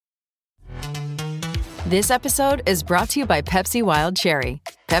This episode is brought to you by Pepsi Wild Cherry.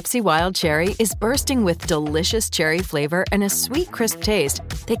 Pepsi Wild Cherry is bursting with delicious cherry flavor and a sweet, crisp taste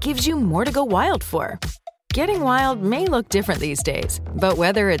that gives you more to go wild for. Getting wild may look different these days, but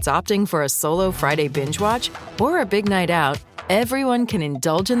whether it's opting for a solo Friday binge watch or a big night out, everyone can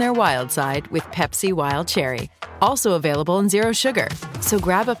indulge in their wild side with Pepsi Wild Cherry. Also available in Zero Sugar. So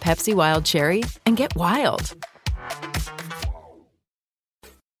grab a Pepsi Wild Cherry and get wild.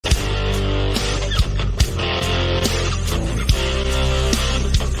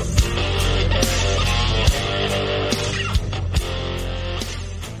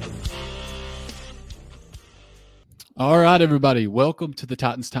 All right, everybody. Welcome to the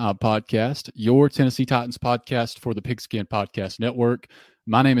Titans Time Podcast, your Tennessee Titans podcast for the Pigskin Podcast Network.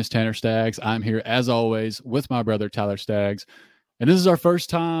 My name is Tanner Staggs. I'm here, as always, with my brother, Tyler Staggs. And this is our first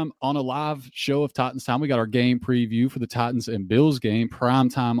time on a live show of Titans Time. We got our game preview for the Titans and Bills game, prime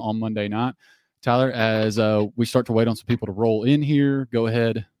time on Monday night. Tyler, as we start to wait on some people to roll in here, go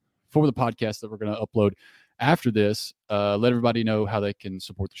ahead for the podcast that we're going to upload after this. Let everybody know how they can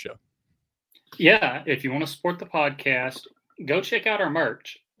support the show. Yeah, if you want to support the podcast, go check out our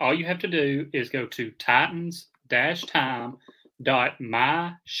merch. All you have to do is go to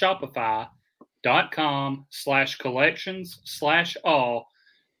titans-time.myshopify.com/collections/all.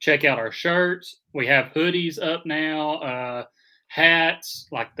 Check out our shirts. We have hoodies up now, hats,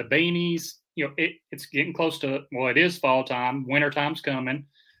 like the beanies. You know, it's getting close to, well, it is fall time. Winter time's coming.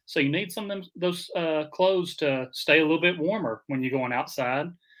 So you need some of those clothes to stay a little bit warmer when you're going outside.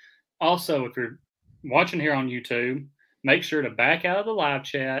 Also, if you're watching here on YouTube, make sure to back out of the live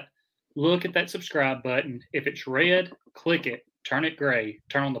chat, look at that subscribe button. If it's red, click it, turn it gray,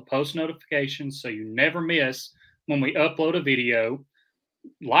 turn on the post notifications so you never miss when we upload a video.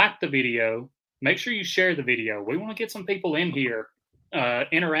 Like the video, make sure you share the video. We want to get some people in here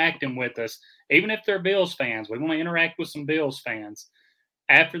interacting with us, even if they're Bills fans. We want to interact with some Bills fans.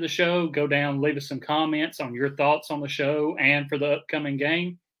 After the show, go down, leave us some comments on your thoughts on the show and for the upcoming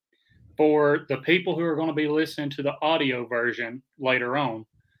game. For the people who are going to be listening to the audio version later on,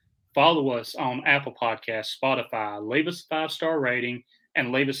 follow us on Apple Podcasts, Spotify, leave us a 5-star rating,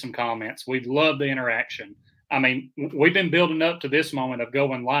 and leave us some comments. We'd love the interaction. I mean, we've been building up to this moment of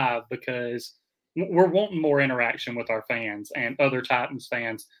going live because we're wanting more interaction with our fans and other Titans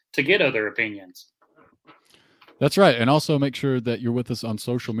fans to get other opinions. That's right. And also make sure that you're with us on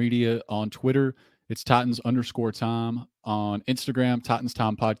social media. On Twitter, it's Titans_time. On Instagram, Titans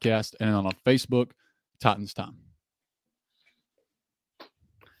Time Podcast. And on Facebook, Titans Time.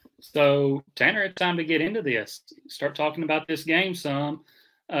 So, Tanner, it's time to get into this. Start talking about this game some.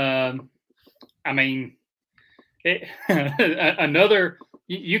 I mean, another,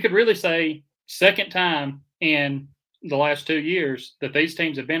 you could really say, second time in the last 2 years that these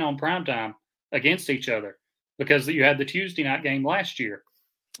teams have been on primetime against each other, because you had the Tuesday night game last year.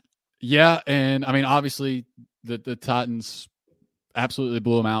 Yeah, and I mean, obviously, the Titans absolutely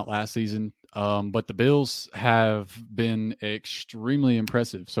blew them out last season, but the Bills have been extremely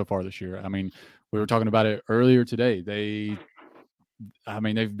impressive so far this year. I mean, we were talking about it earlier today. They've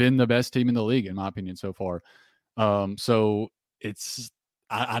been the best team in the league, in my opinion, so far. So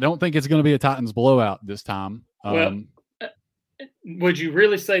I don't think it's going to be a Titans blowout this time. Well, would you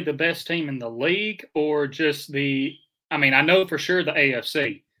really say the best team in the league, or just I know for sure the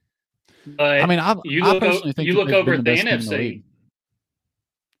AFC. But I mean, you look over at the NFC.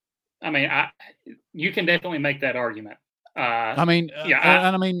 I mean, you can definitely make that argument.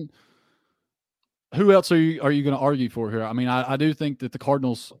 Who else are you going to argue for here? I mean, I do think that the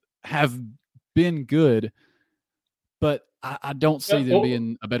Cardinals have been good, but I don't see them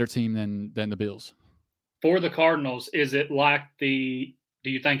being a better team than the Bills. For the Cardinals, is it like do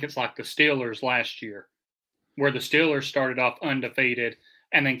you think it's like the Steelers last year, where the Steelers started off undefeated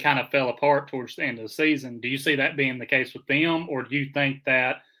and then kind of fell apart towards the end of the season? Do you see that being the case with them, or do you think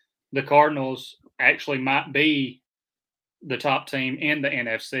that the Cardinals actually might be the top team in the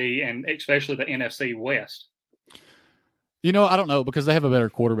NFC, and especially the NFC West? You know, I don't know, because they have a better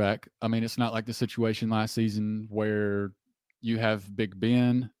quarterback. I mean, it's not like the situation last season where you have Big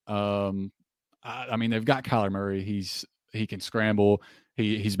Ben. I mean, they've got Kyler Murray. He can scramble.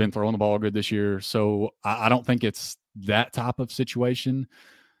 He's been throwing the ball good this year. So I don't think it's that type of situation.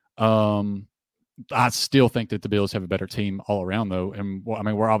 I still think that the Bills have a better team all around, though. And I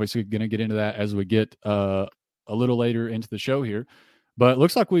mean, we're obviously going to get into that as we get a little later into the show here. But it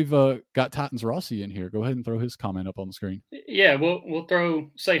looks like we've got Titans Rossi in here. Go ahead and throw his comment up on the screen. Yeah,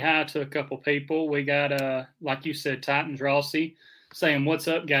 we'll say hi to a couple people. We got, like you said, Titans Rossi saying, "What's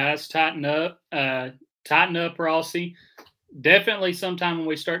up, guys? Tighten up, Rossi." definitely sometime when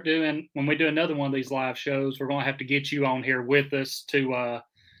we do another one of these live shows, we're going to have to get you on here with us to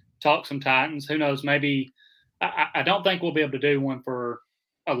talk some Titans. Who knows? Maybe I don't think we'll be able to do one for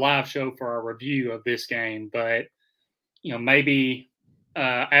a live show for our review of this game, but maybe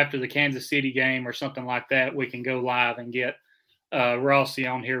after the Kansas City game or something like that, we can go live and get Rossi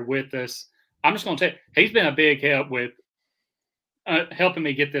on here with us. I'm just going to tell you, he's been a big help with helping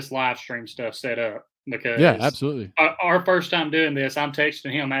me get this live stream stuff set up. Because yeah, absolutely. Our first time doing this, I'm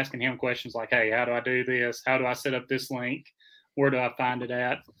texting him, asking him questions like, hey, how do I do this? How do I set up this link? Where do I find it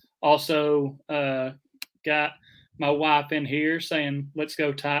at? Also, got my wife in here saying, let's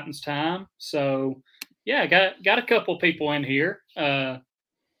go Titans time. So, yeah, got a couple people in here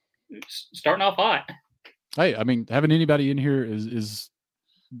starting off hot. Hey, I mean, having anybody in here is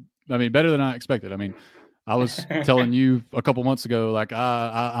better than I expected. I mean, I was telling you a couple months ago, like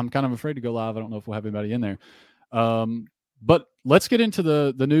I'm kind of afraid to go live. I don't know if we'll have anybody in there. But let's get into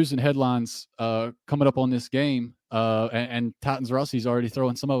the news and headlines coming up on this game. And Titans Rossi's already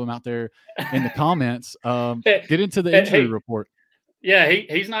throwing some of them out there in the comments. Get into the injury report. Yeah,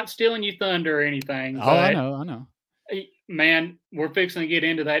 he's not stealing you thunder or anything. Oh, I know. Man, we're fixing to get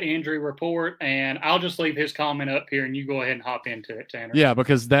into that injury report, and I'll just leave his comment up here, and you go ahead and hop into it, Tanner. Yeah,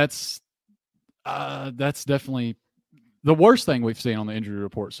 because that's definitely the worst thing we've seen on the injury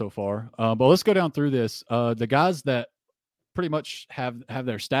report so far. But let's go down through this. The guys that pretty much have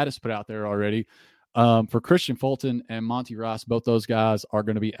their status put out there already. For Christian Fulton and Monty Rice, both those guys are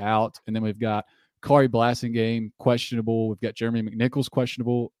going to be out. And then we've got Kari Blasingame questionable. We've got Jeremy McNichols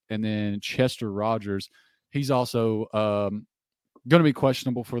questionable. And then Chester Rogers, he's also going to be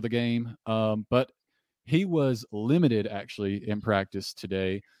questionable for the game. But he was limited actually in practice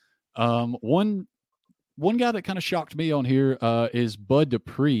today. One guy that kind of shocked me on here is Bud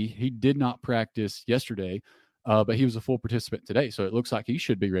Dupree. He did not practice yesterday, but he was a full participant today. So it looks like he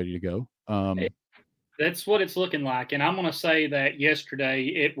should be ready to go. That's what it's looking like. And I'm going to say that yesterday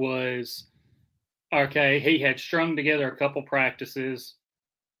it was, okay, he had strung together a couple practices.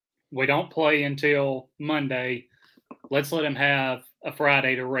 We don't play until Monday. Let's let him have a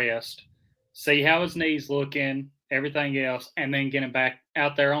Friday to rest, see how his knee's looking, everything else, and then get him back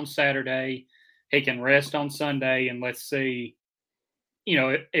out there on Saturday. He can rest on Sunday, and let's see,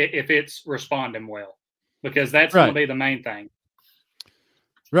 if it's responding well, because that's going to be the main thing.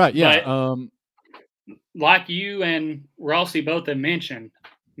 Right, yeah. But, like you and Rossi both have mentioned,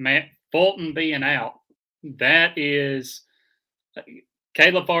 Matt Fulton being out, that is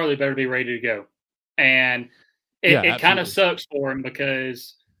Caleb Farley better be ready to go. And it kind of sucks for him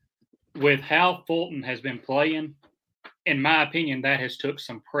because with how Fulton has been playing, in my opinion, that has took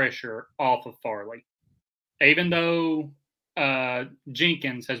some pressure off of Farley. Even though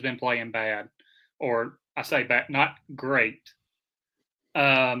Jenkins has been playing bad, or I say bad, not great.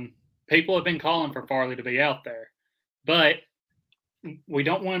 People have been calling for Farley to be out there, but we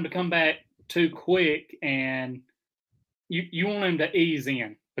don't want him to come back too quick, and you want him to ease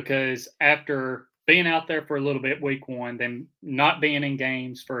in, because after being out there for a little bit week one, then not being in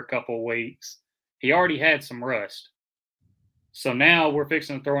games for a couple of weeks, he already had some rust. So now we're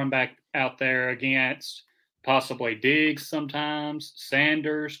fixing to throw him back out there against possibly Diggs sometimes,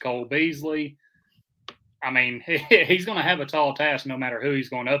 Sanders, Cole Beasley. I mean, he's going to have a tall task no matter who he's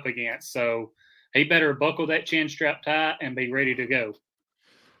going up against. So he better buckle that chin strap tight and be ready to go.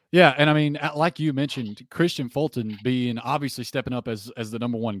 Yeah, and I mean, like you mentioned, Christian Fulton being obviously stepping up as the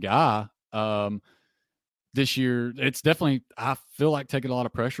number one guy this year, it's definitely, I feel like, taking a lot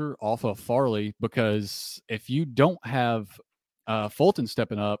of pressure off of Farley, because if you don't have Fulton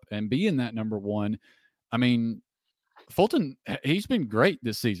stepping up and being that number one, I mean, Fulton, he's been great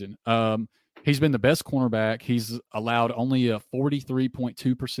this season. He's been the best cornerback. He's allowed only a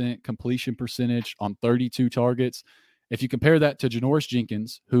 43.2% completion percentage on 32 targets. If you compare that to Janoris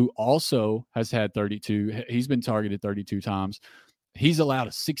Jenkins, who also has had 32, he's been targeted 32 times. He's allowed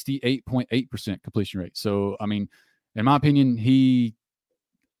a 68.8% completion rate. So, I mean, in my opinion, he's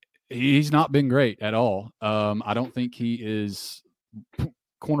not been great at all. I don't think he is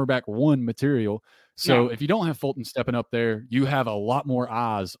cornerback one material. So if you don't have Fulton stepping up there, you have a lot more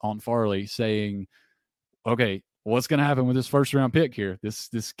eyes on Farley saying, okay, what's going to happen with this first round pick here?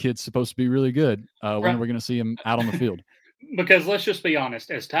 This kid's supposed to be really good. When are we going to see him out on the field? Because let's just be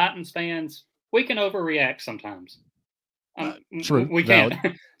honest, as Titans fans, we can overreact sometimes. True. We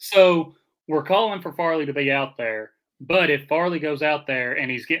can. So we're calling for Farley to be out there. But if Farley goes out there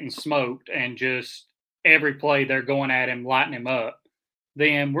and he's getting smoked and just every play they're going at him, lighting him up,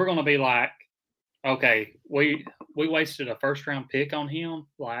 then we're going to be like, okay, we wasted a first round pick on him.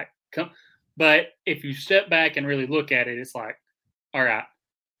 Like, But if you step back and really look at it, it's like, all right,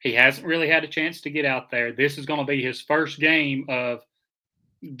 he hasn't really had a chance to get out there. This is going to be his first game of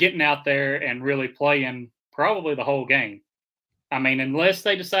getting out there and really playing probably the whole game. I mean, unless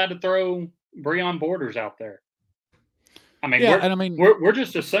they decide to throw Breon Borders out there. I mean, we're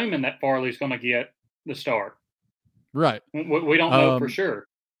just assuming that Farley's going to get the start. Right. We don't know for sure.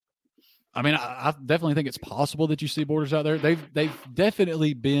 I mean, I definitely think it's possible that you see Borders out there. They've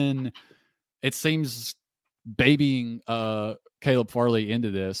definitely been, it seems, babying Caleb Farley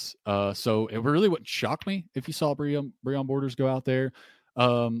into this. So it really wouldn't shock me if you saw Breon Borders go out there.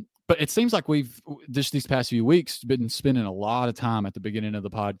 But it seems like we've just these past few weeks been spending a lot of time at the beginning of the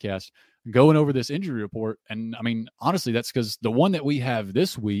podcast going over this injury report. And I mean, honestly, that's because the one that we have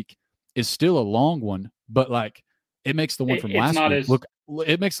this week is still a long one, but like it makes the one from last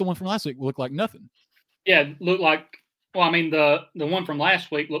week look like nothing. Yeah, look like, well, I mean, the one from last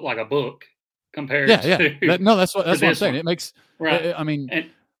week looked like a book compared to. That's what I'm saying. It makes, right. I mean,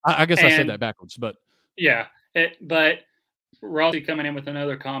 I guess I said that backwards, but. Yeah. But Rossi coming in with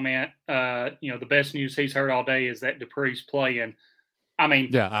another comment, the best news he's heard all day is that Dupree's playing. I mean,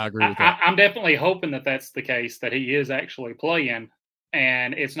 yeah, I agree with that. I'm definitely hoping that that's the case, that he is actually playing.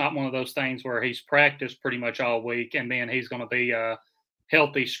 And it's not one of those things where he's practiced pretty much all week and then he's going to be a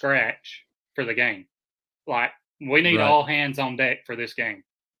healthy scratch for the game. Like, we need all hands on deck for this game.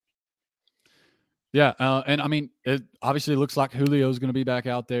 Yeah, and I mean, it obviously looks like Julio's going to be back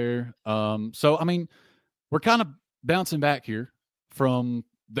out there. So, I mean, we're kind of bouncing back here from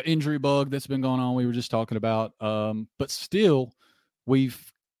the injury bug that's been going on we were just talking about. But still,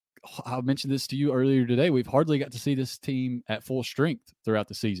 I mentioned this to you earlier today, we've hardly got to see this team at full strength throughout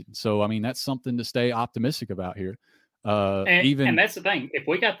the season. So, I mean, that's something to stay optimistic about here. And that's the thing. If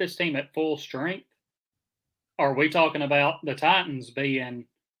we got this team at full strength, are we talking about the Titans being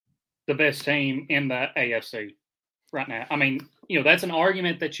the best team in the AFC right now? I mean, that's an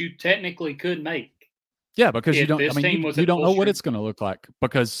argument that you technically could make. Yeah, because you don't know what it's going to look like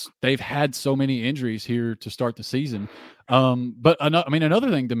because they've had so many injuries here to start the season. But another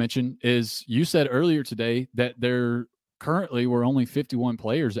thing to mention is you said earlier today that there currently were only 51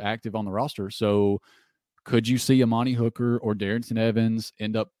 players active on the roster. So could you see Amani Hooker or Darrington Evans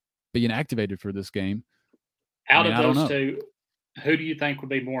end up being activated for this game? Out of those two, who do you think would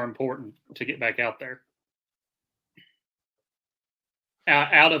be more important to get back out there?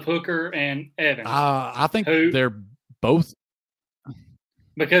 Out of Hooker and Evans? I think they're both.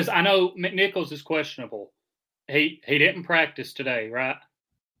 Because I know McNichols is questionable. He didn't practice today, right?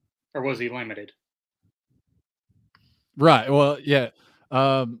 Or was he limited? Right. Well, yeah.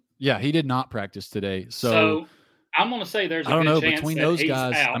 Yeah, he did not practice today. So I'm going to say there's a good chance between that those he's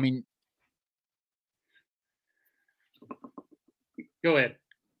guys. out. I mean, go ahead.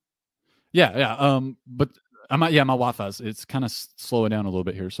 Yeah. But my Wi-Fi's it's kind of slowing down a little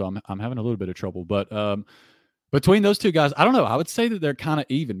bit here, so I'm having a little bit of trouble. But between those two guys, I don't know. I would say that they're kind of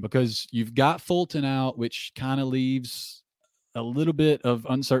even because you've got Fulton out, which kind of leaves a little bit of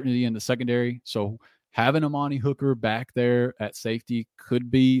uncertainty in the secondary. So having Amani Hooker back there at safety could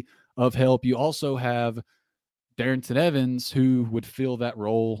be of help. You also have Darrington Evans, who would fill that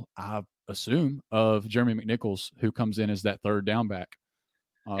role, I assume, of Jeremy McNichols, who comes in as that third down back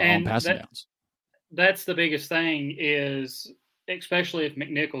on passing downs. That's the biggest thing is, especially if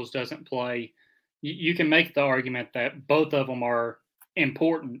McNichols doesn't play, you can make the argument that both of them are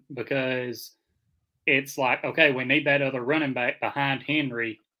important because it's like, okay, we need that other running back behind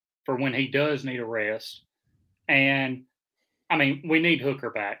Henry for when he does need a rest. And, I mean, we need Hooker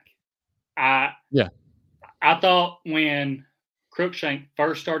back. I thought when Cruikshank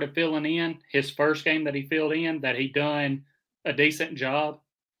first started filling in, his first game that he filled in, that he done a decent job.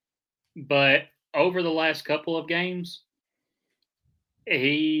 But over the last couple of games,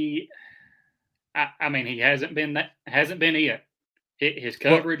 he hasn't been it. His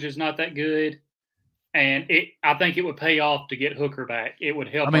coverage is not that good, and I think it would pay off to get Hooker back. It would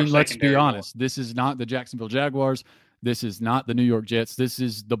help. I mean, let's be honest. This is not the Jacksonville Jaguars. This is not the New York Jets. This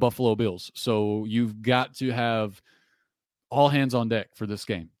is the Buffalo Bills. So you've got to have all hands on deck for this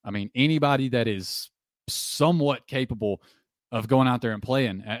game. I mean, anybody that is somewhat capable of going out there and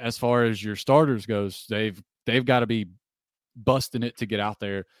playing, as far as your starters goes, they've got to be busting it to get out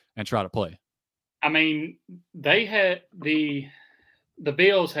there and try to play. I mean, they had the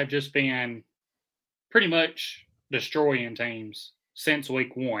Bills have just been pretty much destroying teams since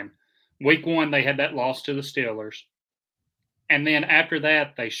week one. Week one, they had that loss to the Steelers. And then after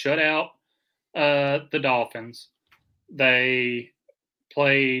that, they shut out the Dolphins. They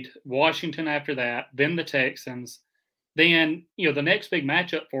played Washington after that, then the Texans. then, the next big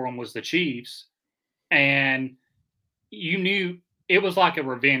matchup for them was the Chiefs. And you knew it was like a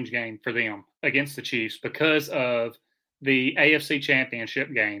revenge game for them against the Chiefs because of the AFC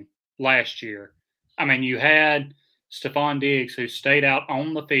Championship game last year. I mean, you had Stephon Diggs, who stayed out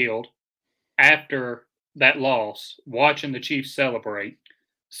on the field after that loss, watching the Chiefs celebrate.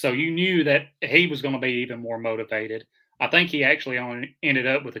 So you knew that he was going to be even more motivated. I think he actually only ended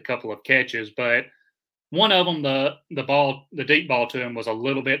up with a couple of catches, but one of them, the deep ball to him was a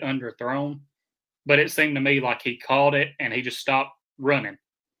little bit underthrown, but it seemed to me like he caught it and he just stopped running.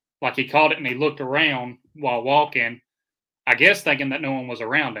 Like he caught it and he looked around while walking, I guess thinking that no one was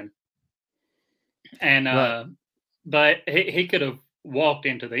around him. And Right. but he could have walked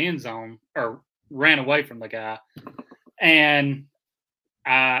into the end zone or ran away from the guy. And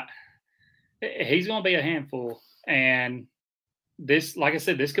he's going to be a handful. And this, like I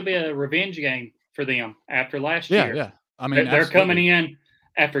said, this could be a revenge game for them after last year. Yeah. I mean, they're coming absolutely. in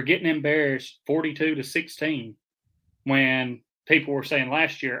after getting embarrassed 42-16 when people were saying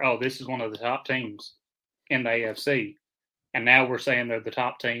last year, oh, this is one of the top teams in the AFC. And now we're saying they're the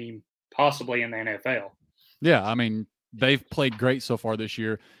top team possibly in the NFL. Yeah, I mean, they've played great so far this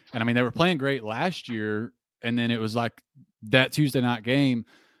year. And I mean, they were playing great last year. And then it was like that Tuesday night game.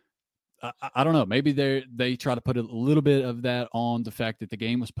 I don't know. Maybe they try to put a little bit of that on the fact that the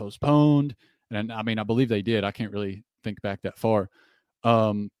game was postponed. And I mean, I believe they did. I can't really think back that far.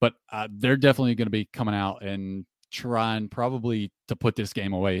 But they're definitely going to be coming out and trying probably to put this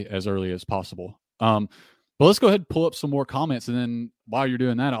game away as early as possible. But let's go ahead and pull up some more comments. And then while you're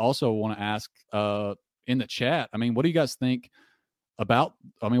doing that, I also want to ask in the chat, I mean, what do you guys think about,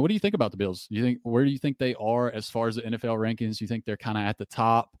 what do you think about the Bills? Where do you think they are as far as the NFL rankings? You think they're kind of at the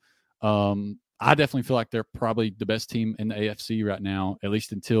top? I definitely feel like they're probably the best team in the AFC right now, at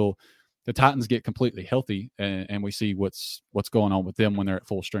least until the Titans get completely healthy and we see what's going on with them when they're at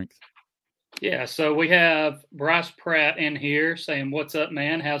full strength. Yeah, so we have Bryce Pratt in here saying, "What's up,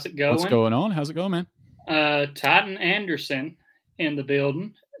 man? How's it going? What's going on? How's it going, man?" Titan Anderson in the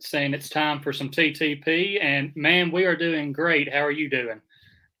building saying it's time for some TTP. And, man, we are doing great. How are you doing?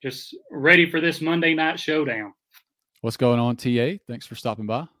 Just ready for this Monday night showdown. What's going on, TA? Thanks for stopping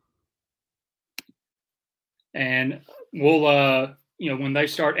by. And we'll, when they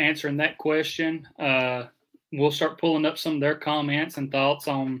start answering that question, we'll start pulling up some of their comments and thoughts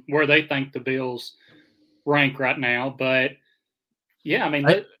on where they think the Bills rank right now. But, yeah, I mean,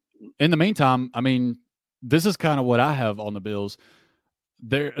 in the meantime, I mean, this is kind of what I have on the Bills.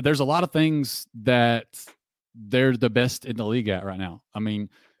 There's a lot of things that they're the best in the league at right now. I mean,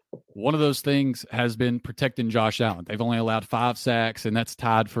 one of those things has been protecting Josh Allen. They've only allowed 5 sacks, and that's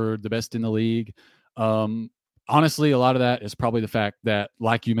tied for the best in the league. Honestly, a lot of that is probably the fact that,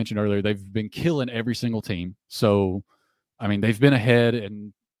 like you mentioned earlier, they've been killing every single team. So, I mean, they've been ahead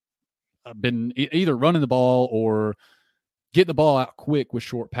and been either running the ball or getting the ball out quick with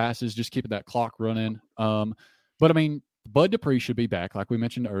short passes, just keeping that clock running. But, I mean, Bud Dupree should be back, like we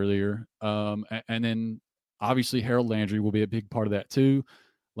mentioned earlier. And then, obviously, Harold Landry will be a big part of that, too.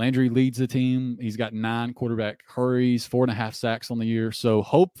 Landry leads the team. He's got 9 quarterback hurries, 4.5 sacks on the year. So,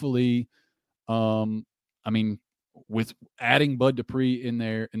 hopefully, I mean, with adding Bud Dupree in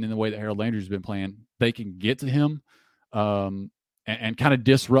there and then the way that Harold Landry's been playing, they can get to him and kind of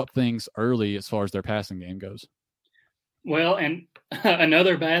disrupt things early as far as their passing game goes. Well, and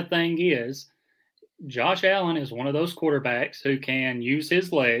another bad thing is Josh Allen is one of those quarterbacks who can use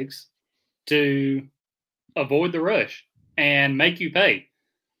his legs to avoid the rush and make you pay.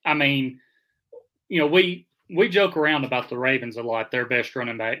 I mean, we joke around about the Ravens a lot, their best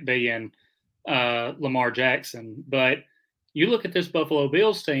running back being Lamar Jackson. But you look at this Buffalo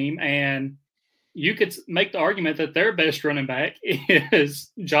Bills team and you could make the argument that their best running back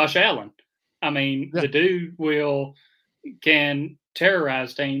is Josh Allen. I mean, The dude can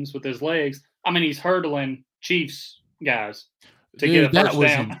terrorize teams with his legs. I mean, he's hurdling Chiefs guys to get a first down. That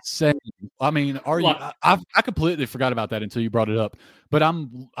was insane. I mean, I completely forgot about that until you brought it up. But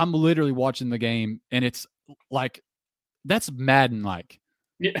I'm literally watching the game, and it's like that's Madden-like.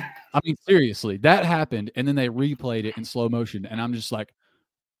 Yeah. I mean, seriously, that happened, and then they replayed it in slow motion, and I'm just like,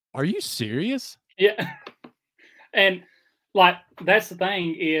 are you serious? Yeah. And, like, that's the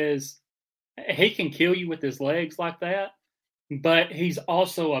thing is he can kill you with his legs like that, but he's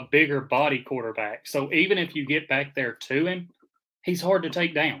also a bigger body quarterback. So even if you get back there to him, he's hard to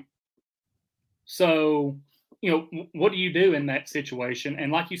take down. So, what do you do in that situation?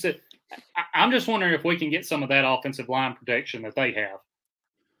 And like you said, I'm just wondering if we can get some of that offensive line protection that they have.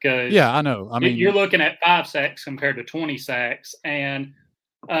 Yeah, I know. I mean, you're looking at 5 sacks compared to 20 sacks, and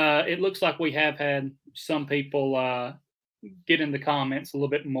it looks like we have had some people get in the comments a little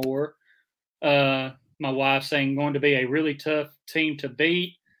bit more. My wife saying going to be a really tough team to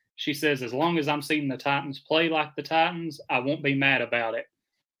beat. She says, as long as I'm seeing the Titans play like the Titans, I won't be mad about it.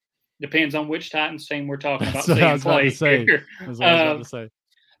 Depends on which Titans team we're talking about seeing play. That's what I was about to say.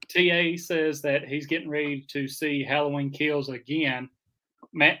 TA says that he's getting ready to see Halloween Kills again.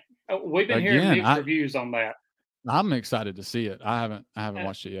 Matt, we've been hearing mixed reviews on that. I'm excited to see it. I haven't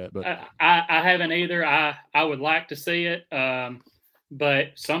watched it yet, but I haven't either. I would like to see it, but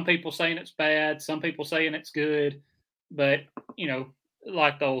some people saying it's bad, some people saying it's good. But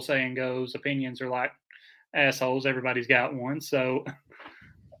like the old saying goes, opinions are like assholes. Everybody's got one. So,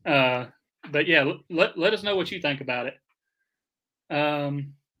 but yeah, let us know what you think about it.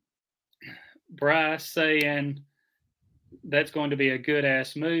 Bryce saying that's going to be a good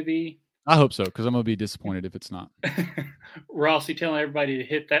ass movie. I hope so, because I'm going to be disappointed if it's not. Rossi telling everybody to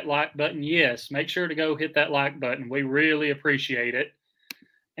hit that like button. Yes, make sure to go hit that like button. We really appreciate it.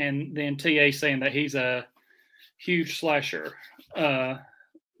 And then TA saying that he's a huge slasher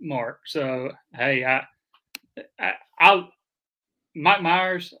mark. So, hey, I Mike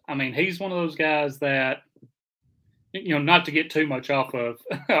Myers, I mean, he's one of those guys that, not to get too much off of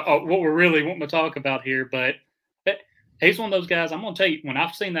what we're really wanting to talk about here, but he's one of those guys. I'm going to tell you, when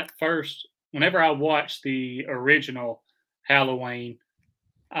I've seen that whenever I watched the original Halloween,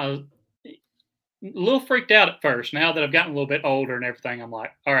 I was a little freaked out at first. Now that I've gotten a little bit older and everything, I'm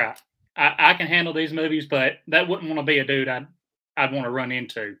like, all right, I can handle these movies, but that wouldn't want to be a dude I'd want to run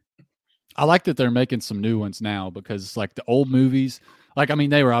into. I like that they're making some new ones now, because like the old movies,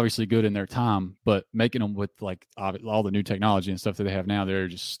 they were obviously good in their time, but making them with like all the new technology and stuff that they have now, they're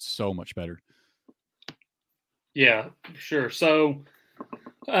just so much better. Yeah, sure. So,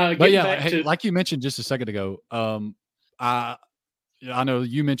 but yeah, like you mentioned just a second ago, I know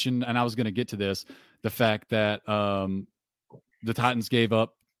you mentioned, and I was going to get to this, the fact that the Titans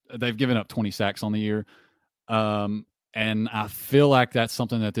they've given up 20 sacks on the year. And I feel like that's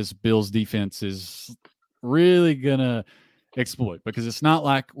something that this Bills defense is really going to exploit, because it's not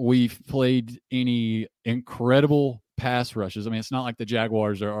like we've played any incredible pass rushes. I mean, it's not like the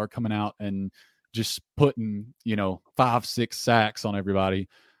Jaguars are coming out and just putting, 5-6 sacks on everybody.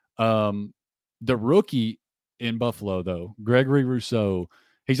 The rookie in Buffalo, though, Gregory Rousseau,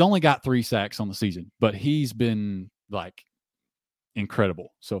 he's only got 3 sacks on the season, but he's been like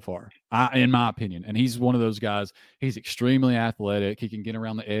incredible so far, in my opinion. And he's one of those guys. He's extremely athletic. He can get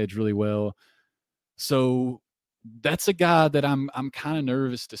around the edge really well. So that's a guy that I'm kind of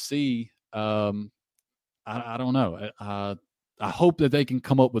nervous to see. I don't know. I hope that they can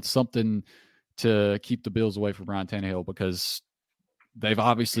come up with something to keep the Bills away from Ryan Tannehill, because they've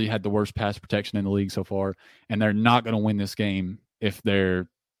obviously had the worst pass protection in the league so far, and they're not going to win this game if they're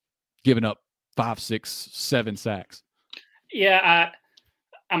giving up 5, 6, 7 sacks. Yeah,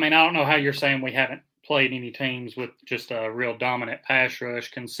 I mean, I don't know how you're saying we haven't played any teams with just a real dominant pass rush,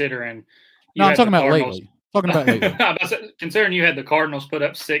 considering. No, I'm talking about lately. Considering you had the Cardinals put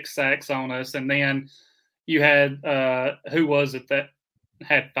up 6 sacks on us, and then you had who was it that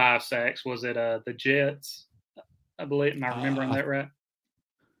had 5 sacks? Was it the Jets? I believe. Am I remembering that right?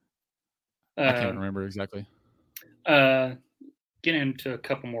 I can't remember exactly. Get into a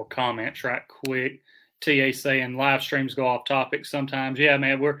couple more comments right quick. TA saying live streams go off topic sometimes. Yeah,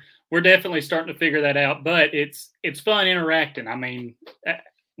 man, we're definitely starting to figure that out, but it's fun interacting. I mean,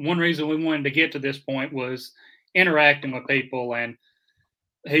 one reason we wanted to get to this point was interacting with people, and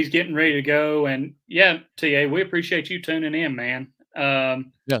he's getting ready to go. And yeah, TA, we appreciate you tuning in, man.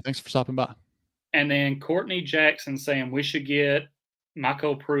 Yeah, thanks for stopping by. And then Courtney Jackson saying we should get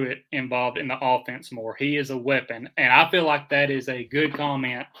Michael Pruitt involved in the offense more. He is a weapon. And I feel like that is a good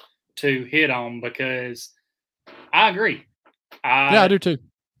comment to hit on, because I agree. I do too.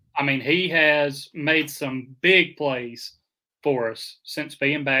 I mean, he has made some big plays for us since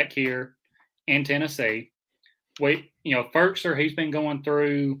being back here in Tennessee. Ferkser, he's been going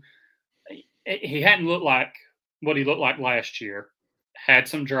through – he hadn't looked like what he looked like last year. Had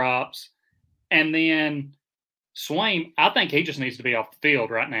some drops. And then Swaim, I think he just needs to be off the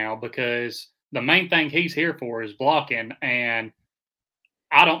field right now, because the main thing he's here for is blocking. And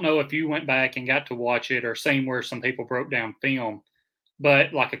I don't know if you went back and got to watch it or seen where some people broke down film,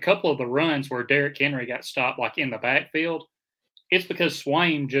 but like a couple of the runs where Derrick Henry got stopped like in the backfield, it's because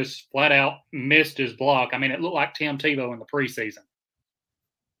Swaim just flat out missed his block. I mean, it looked like Tim Tebow in the preseason.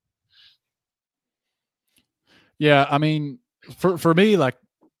 Yeah, I mean, for me, like,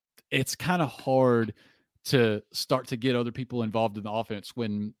 it's kind of hard to start to get other people involved in the offense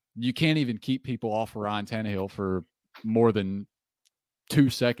when you can't even keep people off of Ryan Tannehill for more than 2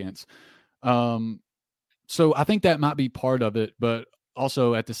 seconds. So I think that might be part of it, but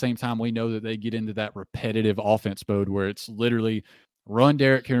also at the same time, we know that they get into that repetitive offense mode where it's literally run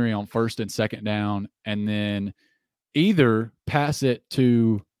Derrick Henry on first and second down, and then either pass it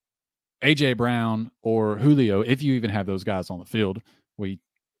to A.J. Brown or Julio, if you even have those guys on the field. We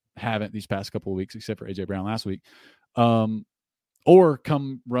haven't these past couple of weeks, except for A.J. Brown last week. Or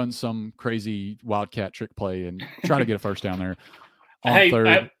come run some crazy Wildcat trick play and try to get a first down there on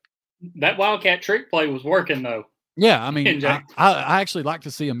third. That Wildcat trick play was working, though. Yeah, I mean, I actually like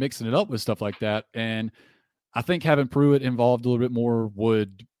to see him mixing it up with stuff like that. And I think having Pruitt involved a little bit more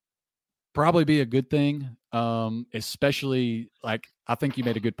would probably be a good thing, especially, like, I think you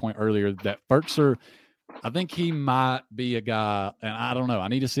made a good point earlier that Firkser, I think he might be a guy, and I don't know, I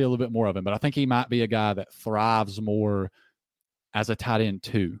need to see a little bit more of him, but I think he might be a guy that thrives more as a tight end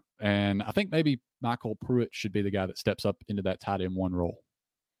too. And I think maybe Michael Pruitt should be the guy that steps up into that tight end one role.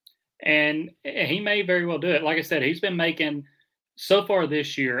 And he may very well do it. Like I said, he's been making, so far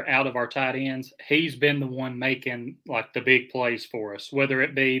this year, out of our tight ends, he's been the one making like the big plays for us, whether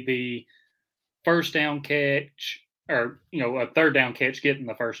it be the first down catch or, a third down catch, getting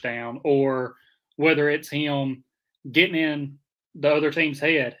the first down, or whether it's him getting in the other team's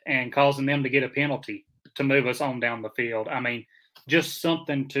head and causing them to get a penalty to move us on down the field. I mean, just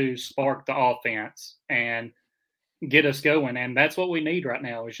something to spark the offense and get us going. And that's what we need right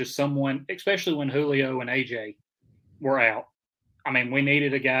now, is just someone, especially when Julio and AJ were out. I mean, we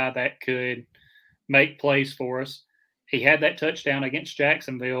needed a guy that could make plays for us. He had that touchdown against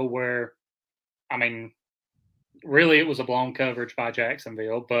Jacksonville where, I mean, really it was a blown coverage by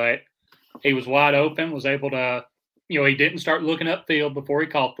Jacksonville, but he was wide open, was able to, he didn't start looking upfield before he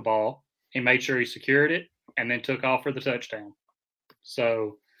caught the ball. He made sure he secured it and then took off for the touchdown.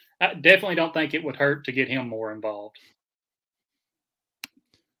 So I definitely don't think it would hurt to get him more involved.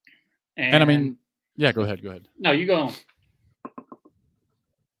 And I mean, yeah, go ahead. No, you go on.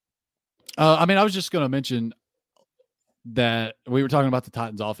 I mean, I was just going to mention that we were talking about the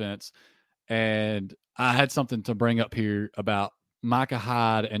Titans offense, and I had something to bring up here about Micah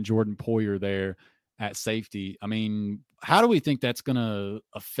Hyde and Jordan Poyer there at safety. I mean, how do we think that's going to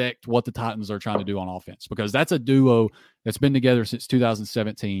affect what the Titans are trying to do on offense? Because that's a duo that's been together since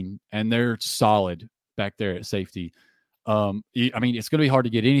 2017, and they're solid back there at safety. I mean, it's going to be hard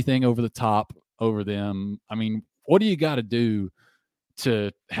to get anything over the top over them. I mean, what do you got to do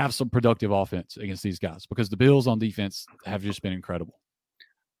to have some productive offense against these guys? Because the Bills on defense have just been incredible.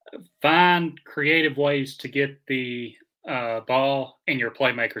 Find creative ways to get the ball in your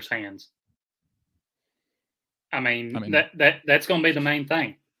playmakers' hands. I mean that's going to be the main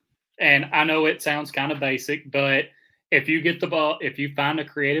thing. And I know it sounds kind of basic, but if you get the ball, if you find a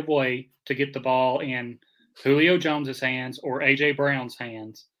creative way to get the ball in Julio Jones's hands or A.J. Brown's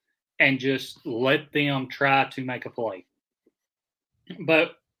hands and just let them try to make a play.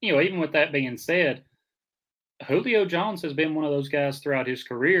 But, even with that being said, Julio Jones has been one of those guys throughout his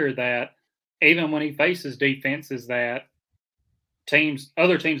career that even when he faces defenses that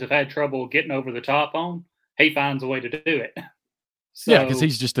other teams have had trouble getting over the top on, he finds a way to do it. So, yeah, because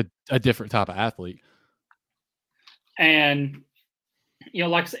he's just a different type of athlete. And,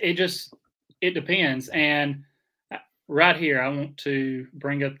 like I said, it depends. And right here, I want to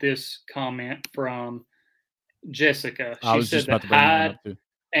bring up this comment from Jessica. She said that Hyde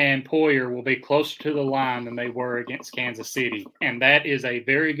and Poyer will be closer to the line than they were against Kansas City. And that is a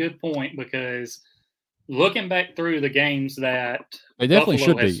very good point, because looking back through the games that they definitely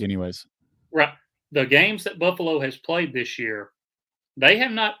Buffalo be anyways. Right. The games that Buffalo has played this year, they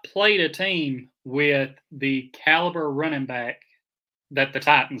have not played a team with the caliber running back that the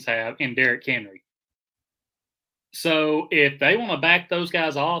Titans have in Derrick Henry. So if they want to back those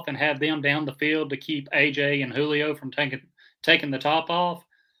guys off and have them down the field to keep AJ and Julio from taking the top off,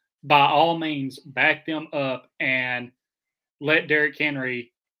 by all means, back them up and let Derrick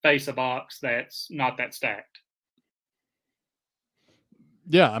Henry face a box that's not that stacked.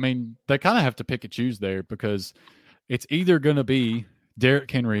 Yeah, I mean, they kind of have to pick and choose there, because it's either going to be Derrick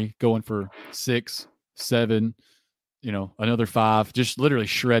Henry going for 6, 7, another 5, just literally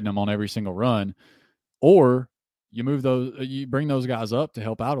shredding them on every single run, or you bring those guys up to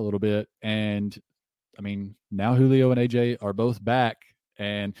help out a little bit. And I mean, now Julio and AJ are both back,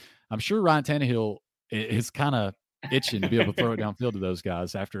 and I'm sure Ryan Tannehill is kind of itching to be able to throw it downfield to those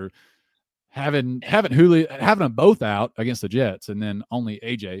guys after having them both out against the Jets, and then only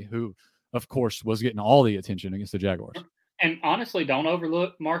AJ, who of course was getting all the attention against the Jaguars. And honestly, don't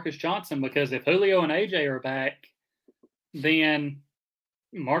overlook Marcus Johnson, because if Julio and AJ are back, then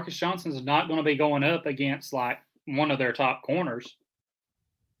Marcus Johnson's not going to be going up against like one of their top corners.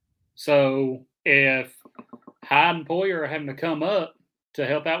 So if Hyde and Poyer are having to come up to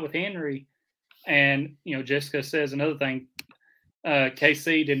help out with Henry. And, Jessica says another thing.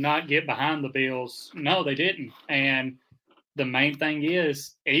 KC did not get behind the Bills. No, they didn't. And the main thing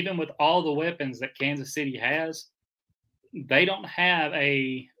is, even with all the weapons that Kansas City has, they don't have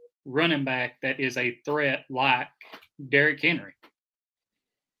a running back that is a threat like Derrick Henry.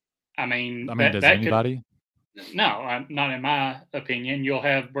 Does anybody? No, not in my opinion. You'll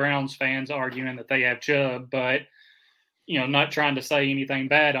have Browns fans arguing that they have Chubb, but not trying to say anything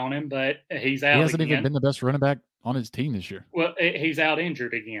bad on him, but he's out. He hasn't again. even been the best running back on his team this year. Well, he's out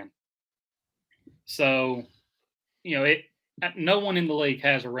injured again. So, no one in the league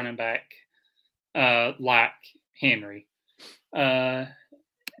has a running back like Henry.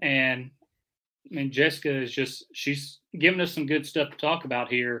 And Jessica she's giving us some good stuff to talk about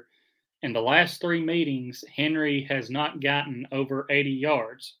here. In the last 3 meetings, Henry has not gotten over 80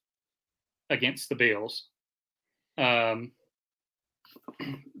 yards against the Bills. You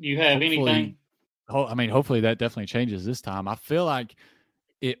have anything? Hopefully that definitely changes this time. I feel like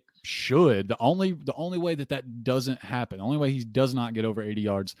it should. The only way that doesn't happen, the only way he does not get over 80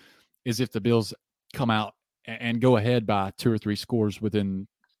 yards is if the Bills come out and go ahead by 2 or 3 scores within,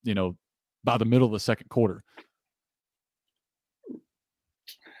 by the middle of the second quarter.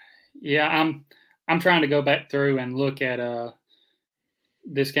 Yeah, I'm trying to go back through and look at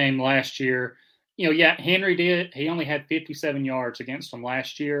this game last year. Henry did. He only had 57 yards against them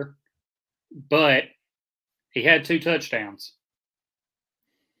last year, but he had 2 touchdowns.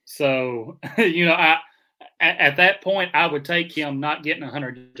 So, at that point, I would take him not getting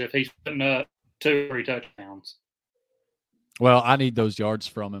 100 if he's putting up 2 or 3 touchdowns. Well, I need those yards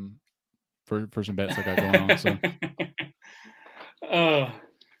from him for some bets I got going on. So.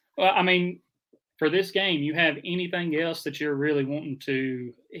 Well, for this game, you have anything else that you're really wanting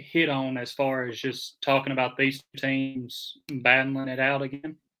to hit on as far as just talking about these 2 teams battling it out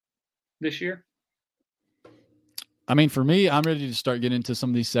again this year? For me, I'm ready to start getting into some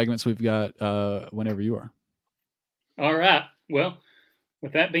of these segments we've got whenever you are. All right. Well,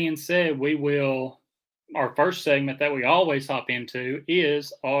 with that being said, our first segment that we always hop into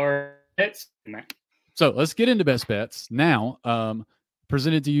is our bet segment. So let's get into best bets now.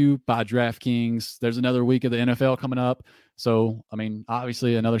 Presented to you by DraftKings. There's another week of the NFL coming up. So,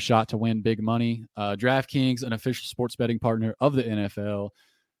 obviously another shot to win big money. DraftKings, an official sports betting partner of the NFL.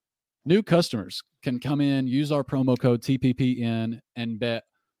 New customers can come in, use our promo code TPPN, and bet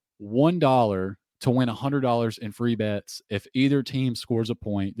 $1 to win $100 in free bets if either team scores a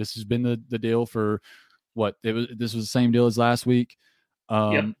point. This has been the deal for this was the same deal as last week.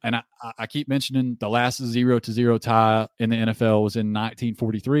 Yep. And I keep mentioning the last 0-0 tie in the NFL was in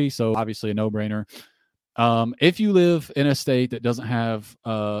 1943. So obviously a no-brainer. If you live in a state that doesn't have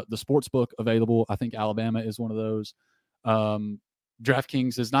the sports book available, I think Alabama is one of those.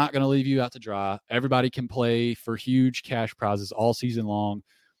 DraftKings is not going to leave you out to dry. Everybody can play for huge cash prizes all season long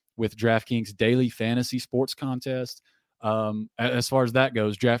with DraftKings daily fantasy sports contest. As far as that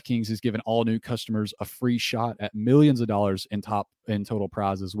goes, DraftKings is giving all new customers a free shot at millions of dollars in total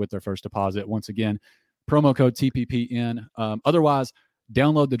prizes with their first deposit. Once again, promo code TPPN. Otherwise,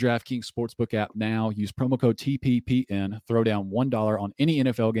 download the DraftKings Sportsbook app now. Use promo code TPPN. Throw down $1 on any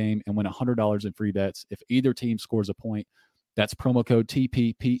NFL game and win $100 in free bets if either team scores a point. That's promo code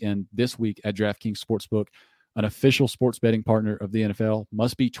TPPN this week at DraftKings Sportsbook, an official sports betting partner of the NFL.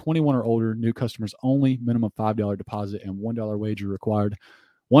 Must be 21 or older. New customers only. Minimum $5 deposit and $1 wager required.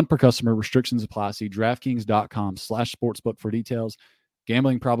 1 per customer. Restrictions apply. See DraftKings.com/sportsbook for details.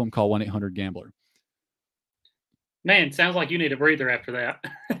 Gambling problem? Call 1-800-GAMBLER. Man, sounds like you need a breather after that.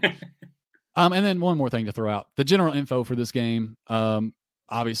 And then one more thing to throw out. The general info for this game,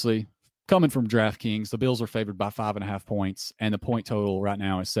 obviously, coming from DraftKings, the Bills are favored by 5.5 points, and the point total right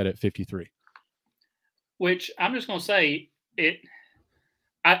now is set at 53. Which I'm just going to say,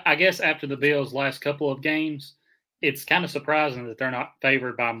 I guess after the Bills' last couple of games, it's kind of surprising that they're not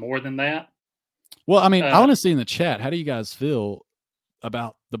favored by more than that. Well, I want to see in the chat, how do you guys feel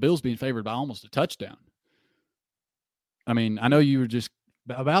about the Bills being favored by almost a touchdown? I know you were just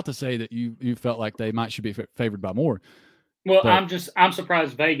about to say that you felt like they should be favored by more. Well, but I'm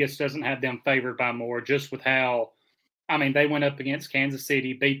surprised Vegas doesn't have them favored by more, just with how, they went up against Kansas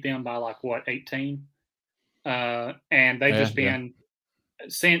City, beat them by 18? And they've just been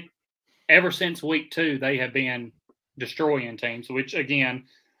ever since week 2, they have been destroying teams, which again,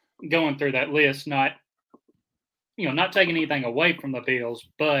 going through that list, not taking anything away from the Bills,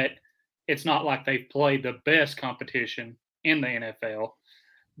 but it's not like they've played the best competition in the NFL.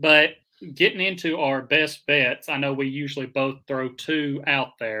 But getting into our best bets, I know we usually both throw 2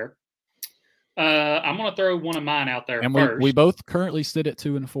 out there. I'm going to throw one of mine out there And first. we both currently sit at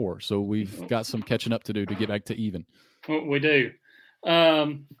 2 and 4, so we've got some catching up to do to get back to even. We do.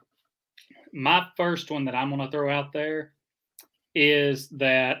 My first one that I'm going to throw out there is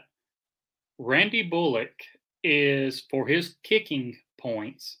that Randy Bullock is, for his kicking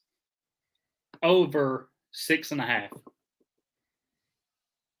points, over 6.5.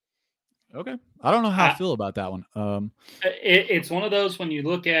 Okay. I don't know how I feel about that one. It's one of those, when you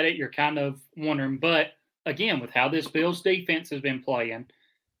look at it, you're kind of wondering. But again, with how this Bills defense has been playing,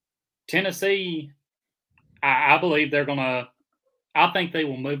 Tennessee, I believe they're going to – I think they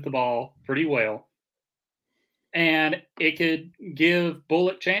will move the ball pretty well. And it could give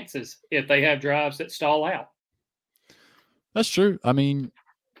Bullock chances if they have drives that stall out. That's true. I mean,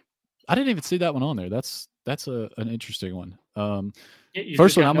 I didn't even see that one on there. That's an interesting one.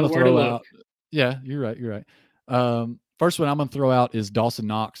 First one I'm going to throw out. Yeah, you're right. First one I'm going to throw out is Dawson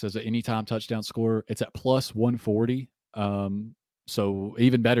Knox as an anytime touchdown scorer. It's at plus 140. So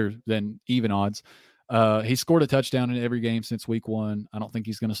even better than even odds. He scored a touchdown in every game since week 1. I don't think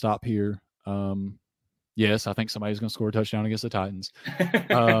he's going to stop here. Yes, I think somebody's going to score a touchdown against the Titans.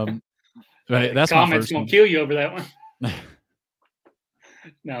 That's comments going to kill you over that one.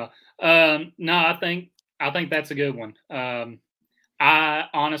 No, I think that's a good one. I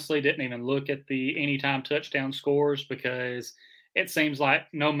honestly didn't even look at the anytime touchdown scores, because it seems like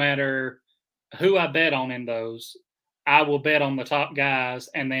no matter who I bet on in those, I will bet on the top guys,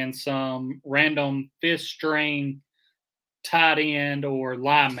 and then some random fifth string tight end or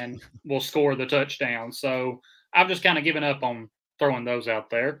lineman will score the touchdown. So I've just kind of given up on throwing those out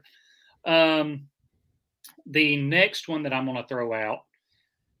there. The next one that I'm going to throw out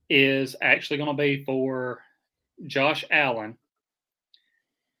is actually going to be for Josh Allen,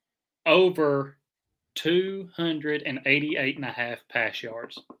 over 288.5 pass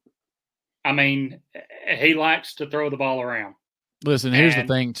yards. I mean, he likes to throw the ball around. Listen, here's the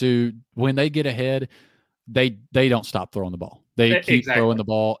thing too. When they get ahead, they don't stop throwing the ball. They keep throwing the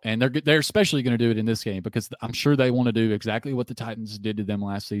ball, and they're especially going to do it in this game, because I'm sure they want to do exactly what the Titans did to them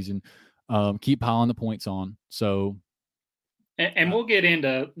last season. Keep piling the points on. So, and we'll get into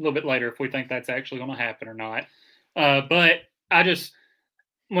a little bit later if we think that's actually going to happen or not. But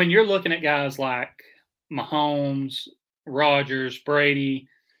when you're looking at guys like Mahomes, Rodgers, Brady,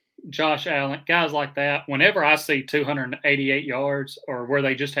 Josh Allen, guys like that, whenever I see 288 yards or where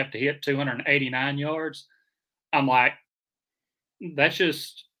they just have to hit 289 yards, I'm like, that's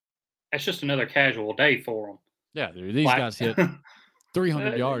just another casual day for them. Yeah, dude, these guys hit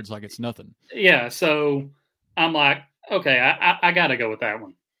 300 yards like it's nothing. Yeah, so I'm like, okay, I got to go with that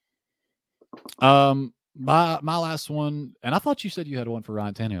one. My last one, and I thought you said you had one for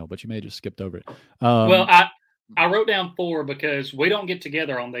Ryan Tannehill, but you may have just skipped over it. Well, I wrote down 4 because we don't get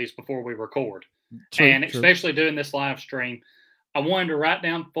together on these before we record. Especially doing this live stream, I wanted to write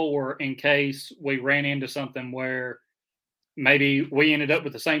down 4 in case we ran into something where maybe we ended up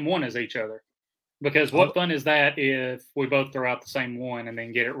with the same one as each other. Because what fun is that if we both throw out the same one and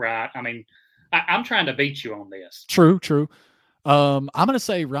then get it right? I mean, I'm trying to beat you on this. True. I'm going to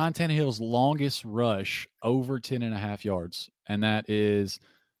say Ryan Tannehill's longest rush over 10.5 yards, and that is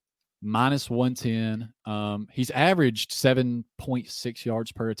minus 110. He's averaged 7.6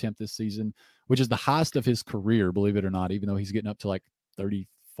 yards per attempt this season, which is the highest of his career, believe it or not, even though he's getting up to like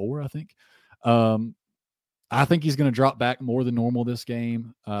 34, I think. I think he's going to drop back more than normal this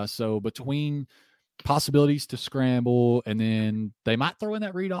game. So between possibilities to scramble, and then they might throw in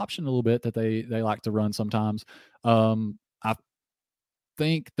that read option a little bit that they like to run sometimes. I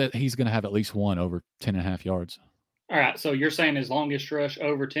think that he's going to have at least one over 10.5 yards. All right. So you're saying his longest rush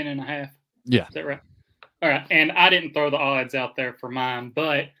over 10.5? Yeah. Is that right? All right. And I didn't throw the odds out there for mine,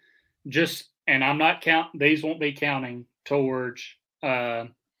 but and I'm not these won't be counting towards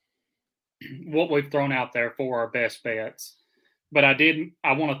what we've thrown out there for our best bets. But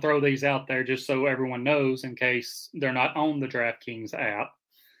I want to throw these out there just so everyone knows in case they're not on the DraftKings app.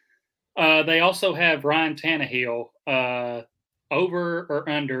 They also have Ryan Tannehill over or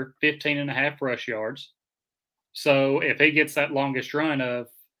under 15.5 rush yards. So if he gets that longest run of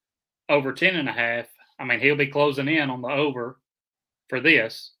over 10.5, I mean, he'll be closing in on the over for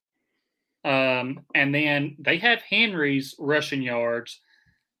this. And then they have Henry's rushing yards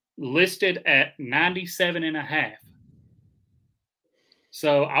listed at 97.5.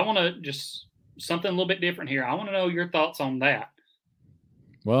 So I want to just something a little bit different here. I want to know your thoughts on that.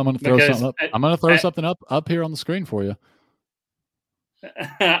 Well, I'm going to throw something up. I'm going to throw something up here on the screen for you.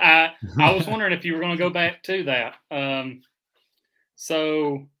 I was wondering if you were going to go back to that.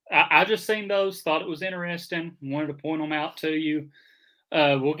 So I just seen those, thought it was interesting, wanted to point them out to you.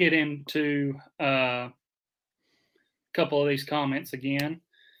 we'll get into a couple of these comments again.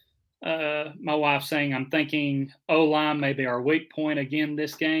 My wife saying, I'm thinking O-line may be our weak point again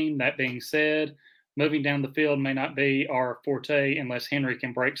this game. That being said, moving down the field may not be our forte unless Henry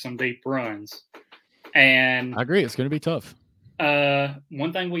can break some deep runs. And I agree. It's going to be tough.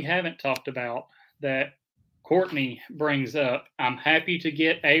 One thing we haven't talked about that Courtney brings up, I'm happy to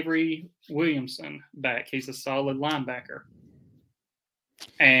get Avery Williamson back. He's a solid linebacker.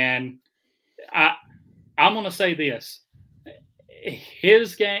 And I'm going to say this.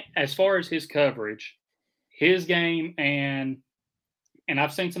 His game, as far as his coverage, his game, and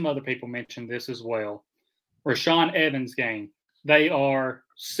I've seen some other people mention this as well, Rashaan Evans' game, they are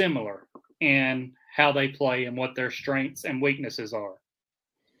similar in how they play and what their strengths and weaknesses are.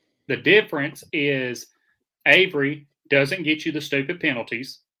 The difference is Avery doesn't get you the stupid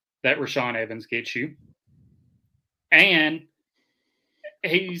penalties that Rashaan Evans gets you. And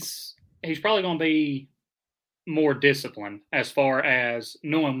he's probably going to be more disciplined as far as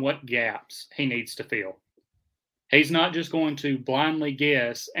knowing what gaps he needs to fill. He's not just going to blindly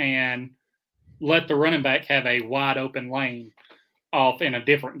guess and let the running back have a wide open lane off in a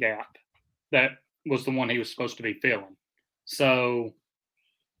different gap that was the one he was supposed to be filling. So,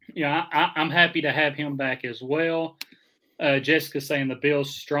 yeah, I'm happy to have him back as well. Jessica saying the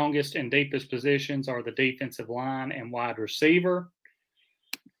Bills' strongest and deepest positions are the defensive line and wide receiver.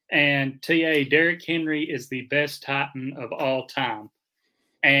 And TA, Derrick Henry is the best Titan of all time.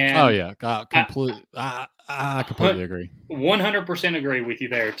 And I completely agree. 100% agree with you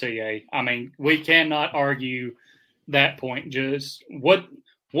there, TA. I mean, we cannot argue that point. Just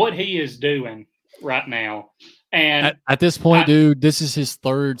what he is doing right now. And at this point, dude, this is his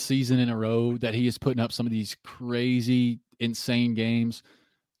third season in a row that he is putting up some of these crazy, insane games.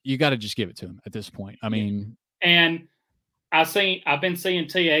 You got to just give it to him at this point. I mean, and I've been seeing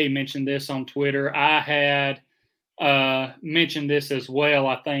TA mention this on Twitter. I had mentioned this as well,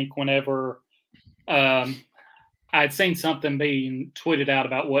 I think, whenever I'd seen something being tweeted out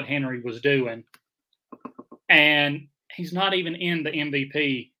about what Henry was doing. And he's not even in the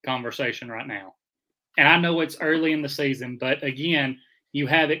MVP conversation right now. And I know it's early in the season, but again, you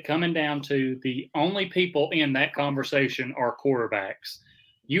have it coming down to the only people in that conversation are quarterbacks.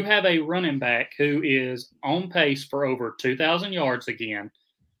 You have a running back who is on pace for over 2,000 yards again.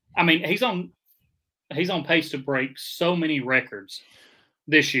 I mean, he's on pace to break so many records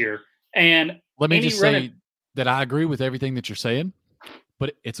this year. And let me just say that I agree with everything that you're saying,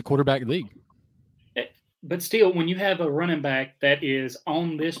 but it's a quarterback league. But still, when you have a running back that is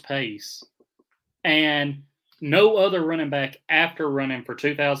on this pace and no other running back after running for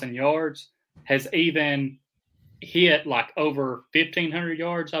 2,000 yards has even hit like over 1,500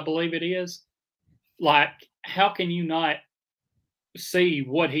 yards, I believe it is. Like, how can you not see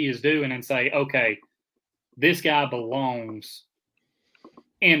what he is doing and say, okay, this guy belongs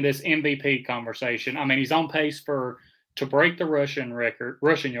in this MVP conversation? I mean, he's on pace to break the rushing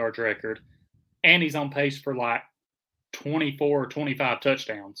yards record, and he's on pace for like 24 or 25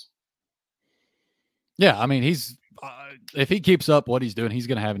 touchdowns. Yeah, I mean, he's if he keeps up what he's doing, he's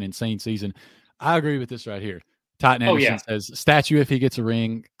going to have an insane season. I agree with this right here. Titan Anderson says statue if he gets a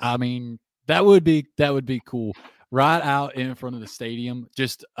ring. I mean, that would be cool. Right out in front of the stadium,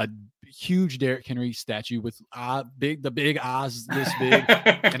 just a huge Derrick Henry statue with the big eyes this big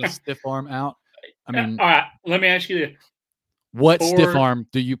and a stiff arm out. I mean, all right. Let me ask you this: what stiff arm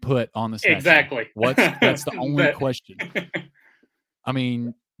do you put on the statue? Exactly. That's the only question. I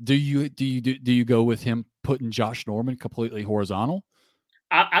mean, do you go with him putting Josh Norman completely horizontal?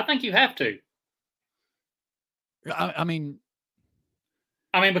 I think you have to. I mean,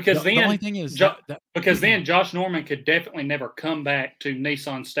 because the only thing is then Josh Norman could definitely never come back to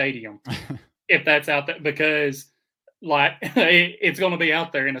Nissan Stadium if that's out there, because like it's going to be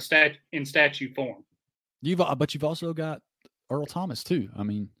out there in statue form. But you've also got Earl Thomas too. I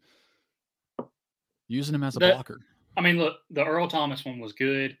mean, using him as a blocker. I mean, look, the Earl Thomas one was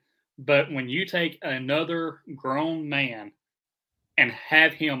good, but when you take another grown man and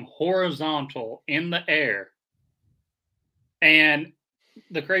have him horizontal in the air, and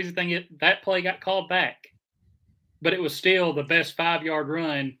the crazy thing is that play got called back, but it was still the best 5-yard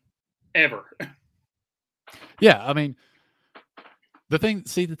run ever. Yeah, I mean, the thing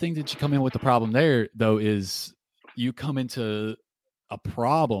that you come in with the problem there, though, is you come into a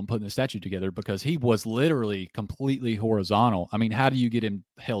problem putting the statue together because he was literally completely horizontal. I mean, how do you get him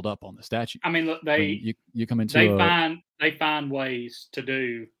held up on the statue? I mean, look, you come into they find ways to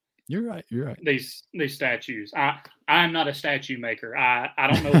do. You're right. These statues. I'm not a statue maker. I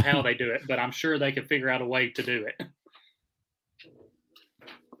don't know how they do it, but I'm sure they could figure out a way to do it.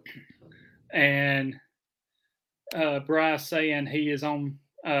 And Bryce saying he is on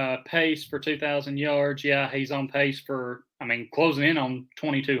pace for 2,000 yards. Yeah, he's on pace for, closing in on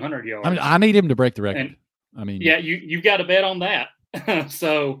 2,200 yards. I need him to break the record. Yeah, you've got to bet on that.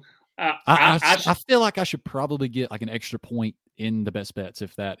 So I feel like I should probably get like an extra point in the best bets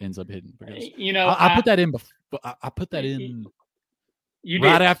if that ends up hitting. Because I put that in. I put that in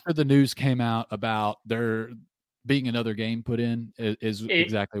right after the news came out about there being another game put in. Is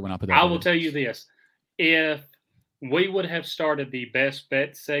exactly when I put that. I will tell you this: if we would have started the best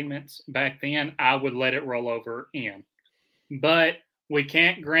bet segments back then, I would let it roll over in. But we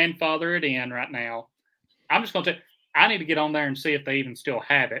can't grandfather it in right now. I'm just going to I need to get on there and see if they even still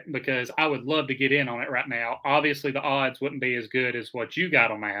have it, because I would love to get in on it right now. Obviously, the odds wouldn't be as good as what you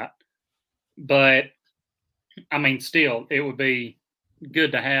got on that. But, still, it would be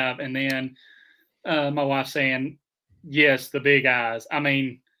good to have. And then my wife saying, yes, the big eyes.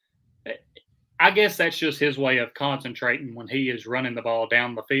 I guess that's just his way of concentrating when he is running the ball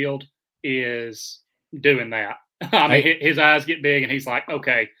down the field, is doing that. His eyes get big and he's like,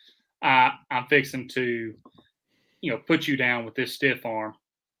 okay, I'm fixing to, put you down with this stiff arm.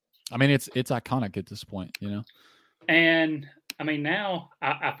 It's iconic at this point, And now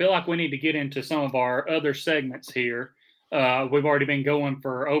I feel like we need to get into some of our other segments here. We've already been going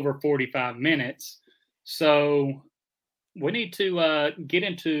for over 45 minutes. So we need to get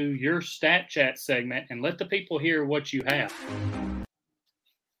into your stat chat segment and let the people hear what you have.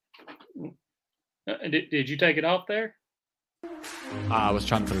 Did you take it off there? I was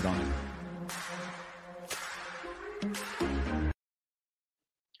trying to put it on.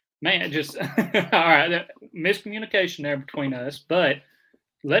 Man, just all right. Miscommunication there between us, but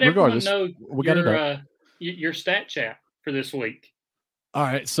let everyone know your stat chat for this week. All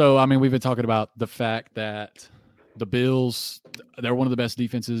right, so we've been talking about the fact that the Bills, they're one of the best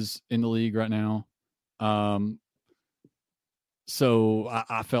defenses in the league right now. So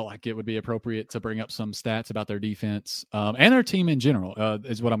I felt like it would be appropriate to bring up some stats about their defense and their team in general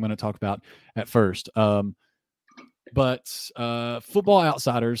is what I'm going to talk about at first. But Football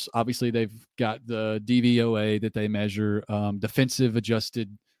Outsiders, obviously they've got the DVOA that they measure, defensive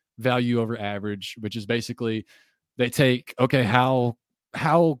adjusted value over average, which is basically they take, okay, how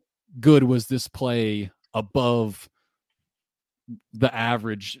good was this play above the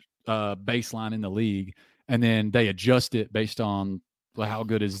average baseline in the league, and then they adjust it based on how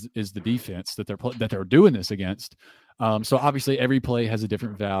good is the defense that they're doing this against. So obviously every play has a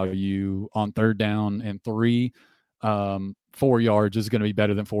different value. On 3rd down and 3, 4 yards is going to be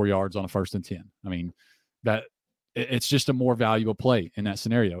better than 4 yards on a 1st and 10. That it's just a more valuable play in that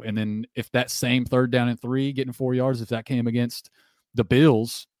scenario. And then if that same 3rd down and 3 getting 4 yards, if that came against the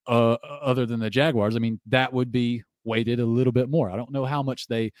Bills, other than the Jaguars, that would be weighted a little bit more. I don't know how much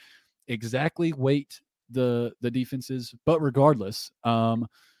they exactly weight the defenses, but regardless,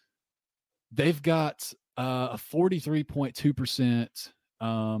 they've got a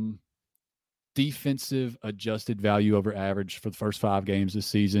 43.2% defensive adjusted value over average for the first 5 games this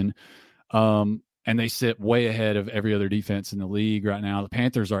season. And they sit way ahead of every other defense in the league right now. The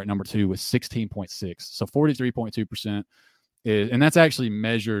Panthers are at number 2 with 16.6. So 43.2% is, and that's actually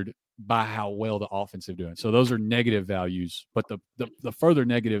measured by how well the offense is doing. So those are negative values, but the further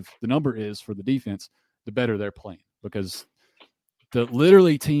negative the number is for the defense, the better they're playing, because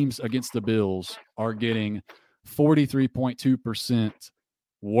literally teams against the Bills are getting 43.2%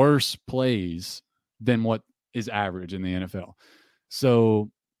 worse plays than what is average in the NFL. So,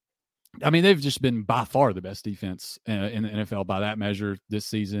 they've just been by far the best defense in the NFL by that measure this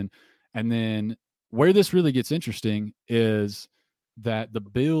season. And then where this really gets interesting is that the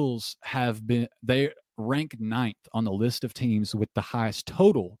Bills they rank 9th on the list of teams with the highest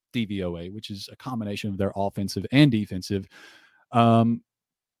total DVOA, which is a combination of their offensive and defensive,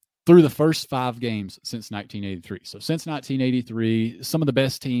 through the first 5 games since 1983. So since 1983, some of the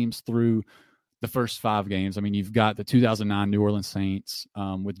best teams through the first 5 games. You've got the 2009 New Orleans Saints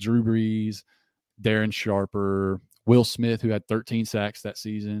with Drew Brees, Darren Sharper, Will Smith, who had 13 sacks that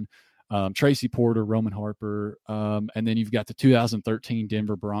season, Tracy Porter, Roman Harper, and then you've got the 2013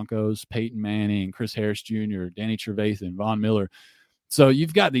 Denver Broncos, Peyton Manning, Chris Harris Jr., Danny Trevathan, Von Miller. So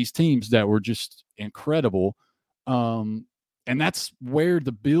you've got these teams that were just incredible. And that's where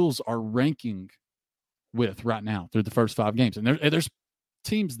the Bills are ranking with right now through the first 5 games. And there's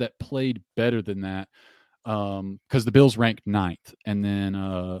teams that played better than that because the Bills ranked 9th. And then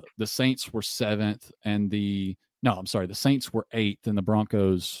the Saints were 7th. The Saints were 8th and the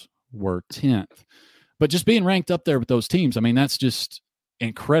Broncos were 10th. But just being ranked up there with those teams, that's just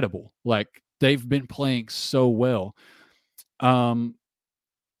incredible. Like, they've been playing so well.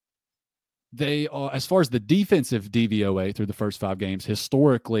 they are, as far as the defensive DVOA through the first 5 games,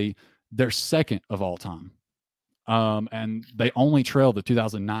 historically, they're second of all time. And they only trail the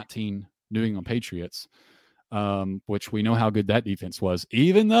 2019 New England Patriots, which we know how good that defense was,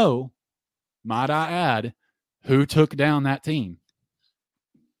 even though, might I add, who took down that team.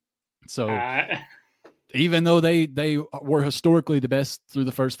 So even though they were historically the best through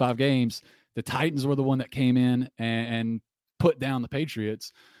the first 5 games, the Titans were the one that came in and put down the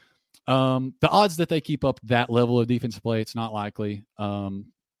Patriots. The odds that they keep up that level of defensive play, it's not likely.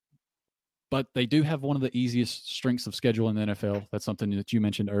 But they do have one of the easiest strengths of schedule in the NFL. That's something that you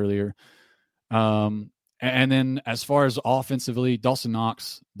mentioned earlier. And then as far as offensively, Dawson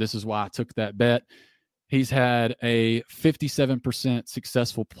Knox, this is why I took that bet. He's had a 57%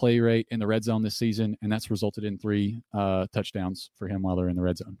 successful play rate in the red zone this season, and that's resulted in 3 touchdowns for him while they're in the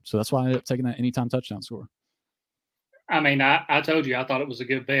red zone. So that's why I ended up taking that anytime touchdown score. I mean, I told you I thought it was a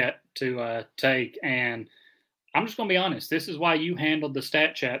good bet to take, and I'm just going to be honest. This is why you handled the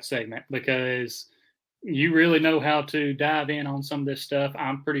Stat Chat segment, because you really know how to dive in on some of this stuff.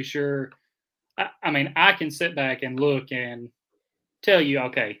 I'm pretty sure. I mean, I can sit back and look and tell you,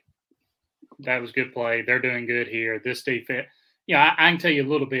 okay, that was good play. They're doing good here. This defense. Yeah, I can tell you a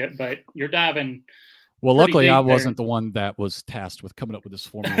little bit, but you're diving. Well, luckily I wasn't the one that was tasked with coming up with this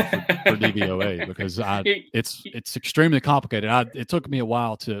formula for DVOA, because it's extremely complicated. It took me a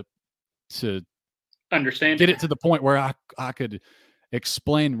while to understand, get it to the point where I could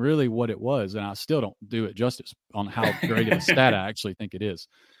explain really what it was, and I still don't do it justice on how great of a stat I actually think it is.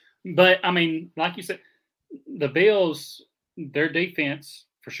 But I mean, like you said, the Bills, their defense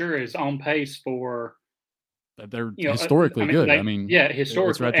for sure is on pace for. They're historically good.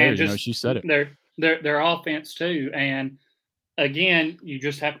 Historically, it's right there. Just, she said it. Their offense too, and again, you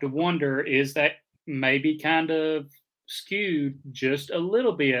just have to wonder: is that maybe kind of skewed just a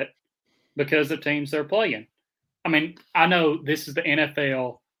little bit because of teams they're playing? I mean, I know this is the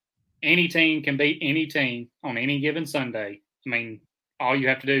NFL. Any team can beat any team on any given Sunday. I mean, all you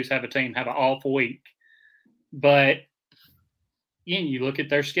have to do is have a team have an awful week. But again, you look at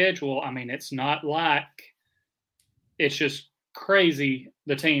their schedule. I mean, it's not like it's just crazy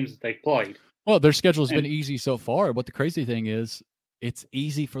the teams that they've played. Well, their schedule has been easy so far. But the crazy thing is, it's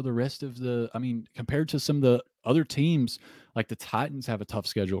easy for the rest of compared to some of the other teams, like the Titans have a tough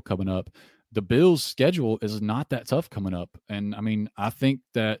schedule coming up. The Bills' schedule is not that tough coming up. And, I mean, I think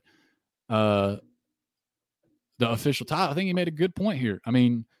that the official I think he made a good point here. I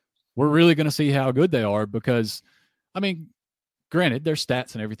mean, we're really going to see how good they are because, I mean, granted, their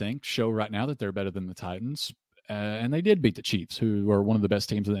stats and everything show right now that they're better than the Titans. And they did beat the Chiefs, who are one of the best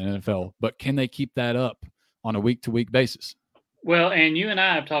teams in the NFL. But can they keep that up on a week-to-week basis? Well, and you and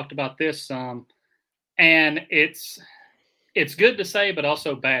I have talked about this some, and it's good to say, but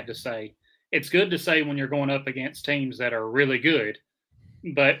also bad to say. It's good to say when you're going up against teams that are really good,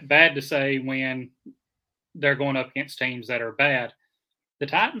 but bad to say when they're going up against teams that are bad. The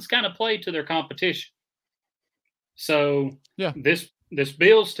Titans kind of play to their competition. So yeah, this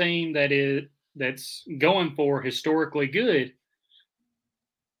Bills team that's going for historically good,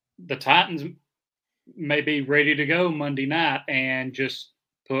 the Titans may be ready to go Monday night and just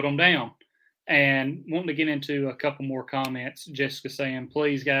put them down. And wanting to get into a couple more comments, Jessica saying,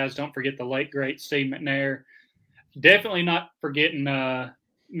 please, guys, don't forget the late, great Steve McNair. Definitely not forgetting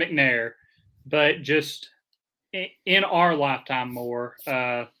McNair, but just in our lifetime more,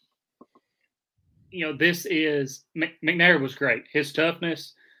 this is – McNair was great. His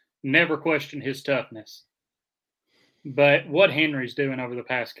toughness, never questioned his toughness. But what Henry's doing over the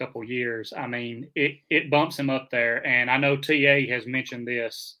past couple years, I mean, it bumps him up there. And I know TA has mentioned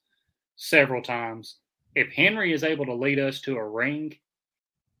this several times. If Henry is able to lead us to a ring,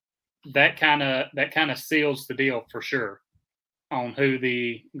 that kind of seals the deal for sure on who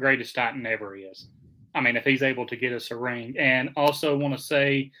the greatest Titan ever is. I mean, if he's able to get us a ring. And also want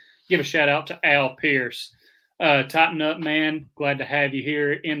to give a shout out to Al Pierce. Tighten up, man. Glad to have you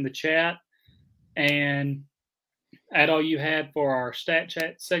here in the chat. And that all you had for our Stat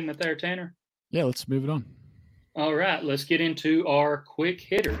Chat segment there, Tanner? Yeah, let's move it on. All right, let's get into our quick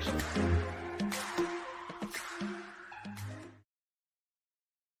hitters.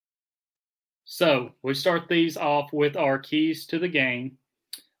 So we start these off with our keys to the game.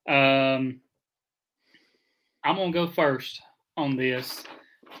 I'm going to go first on this.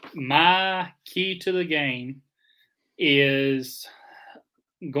 My key to the game is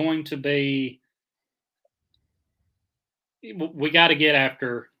going to be we got to get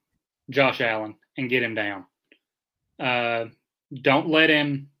after Josh Allen and get him down. Don't let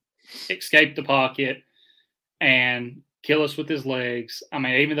him escape the pocket. And kill us with his legs. I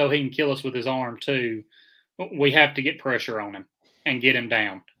mean, even though he can kill us with his arm too, we have to get pressure on him and get him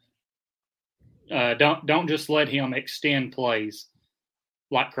down. Don't just let him extend plays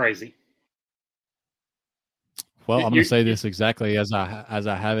like crazy. Well, I'm going to say this exactly as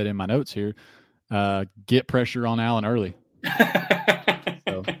I have it in my notes here. Get pressure on Allen early.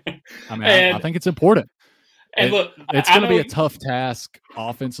 So, I mean, I think it's important. And look, it's going to be a tough task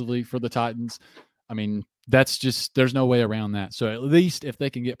offensively for the Titans. I mean, there's no way around that. So at least if they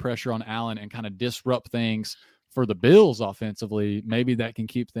can get pressure on Allen and kind of disrupt things for the Bills offensively, maybe that can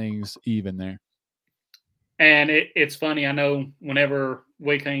keep things even there. And it's funny. I know whenever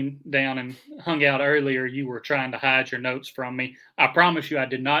we came down and hung out earlier, you were trying to hide your notes from me. I promise you I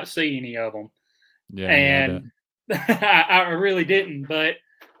did not see any of them. Yeah, and I really didn't. But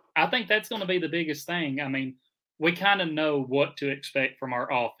I think that's going to be the biggest thing. I mean, we kind of know what to expect from our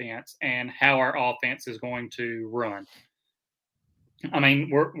offense and how our offense is going to run. I mean,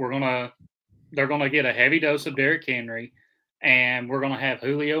 they're going to get a heavy dose of Derrick Henry, and we're going to have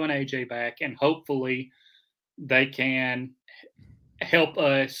Julio and AJ back, and hopefully they can help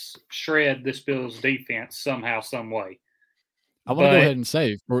us shred this Bills defense somehow, some way. I want to go ahead and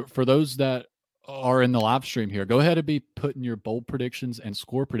say for those that are in the live stream here, go ahead and be putting your bold predictions and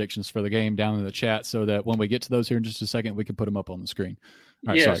score predictions for the game down in the chat so that when we get to those here in just a second, we can put them up on the screen.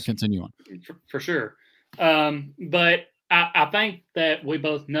 All right, yes. Sorry, continue on. For sure. But I think that we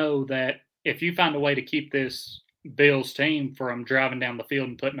both know that if you find a way to keep this Bills team from driving down the field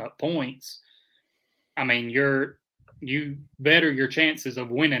and putting up points, I mean, you better your chances of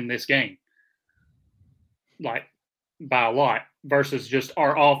winning this game, like by a lot, versus just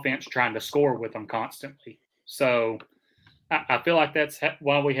our offense trying to score with them constantly. So I feel like that's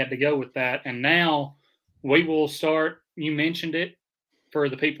why we had to go with that. And now we will start. You mentioned it for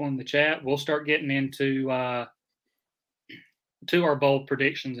the people in the chat. We'll start getting into to our bold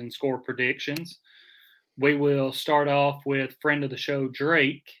predictions and score predictions. We will start off with friend of the show,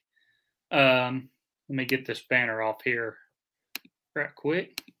 Drake. Let me get this banner off here right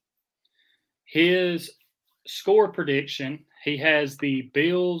quick. His score prediction, he has the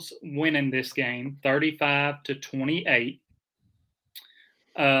Bills winning this game 35-28.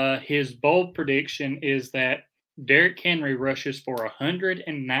 His bold prediction is that Derrick Henry rushes for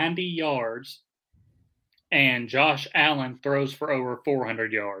 190 yards and Josh Allen throws for over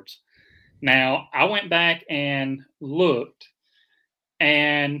 400 yards. Now, I went back and looked,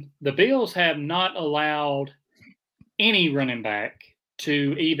 and the Bills have not allowed any running back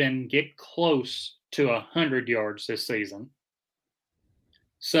to even get close to 100 yards this season.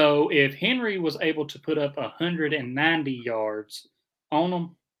 So if Henry was able to put up 190 yards on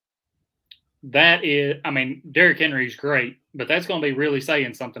them, that is, I mean, Derrick Henry's great, but that's going to be really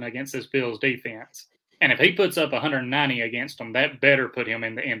saying something against this Bills defense. And if he puts up 190 against them, that better put him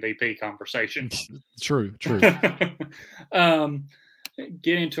in the MVP conversation. True.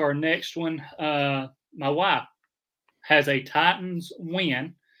 Get into our next one. My wife has a Titans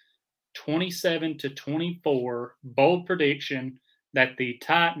win, 27-24. Bold prediction that the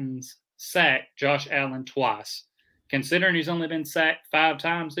Titans sack Josh Allen twice. Considering he's only been sacked 5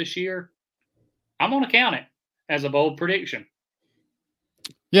 times this year, I'm going to count it as a bold prediction.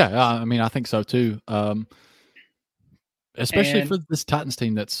 Yeah, I mean, I think so too. Especially for this Titans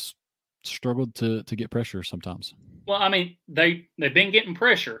team that's struggled to get pressure sometimes. Well, I mean, they've been getting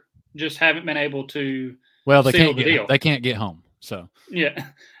pressure, just haven't been able to. Well, they can't get home. So yeah,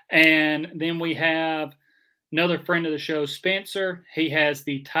 and then we have another friend of the show, Spencer. He has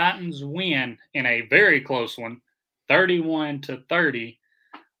the Titans win in a very close one, 31-30.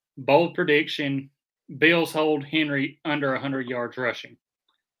 Bold prediction: Bills hold Henry under 100 yards rushing.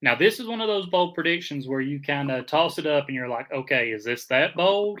 Now, this is one of those bold predictions where you kind of toss it up and you're like, okay, is this that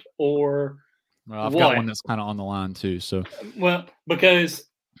bold or well, I've got one that's kind of on the line too. So, well, because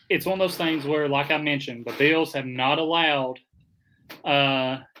it's one of those things where, like I mentioned, the Bills have not allowed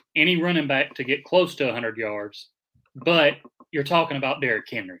any running back to get close to 100 yards, but you're talking about Derrick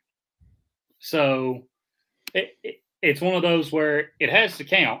Henry. So it's one of those where it has to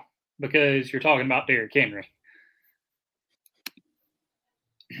count because you're talking about Derrick Henry.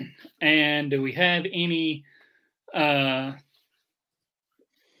 And do we have any thing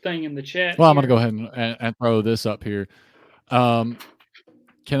in the chat? Well, I'm going to go ahead and throw this up here. Can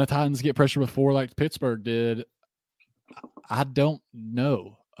the Titans get pressure before like Pittsburgh did? I don't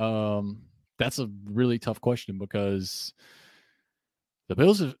know. That's a really tough question because the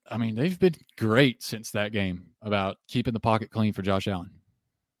Bills they've been great since that game about keeping the pocket clean for Josh Allen.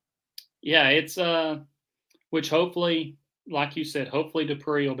 Yeah, it's which hopefully, like you said, hopefully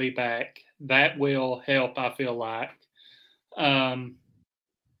Dupree will be back. That will help, I feel like. Then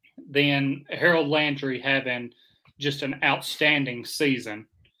Harold Landry having just an outstanding season.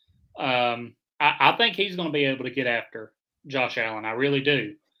 I think he's going to be able to get after Josh Allen. I really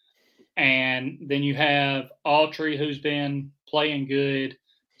do. And then you have Autry, who's been playing good.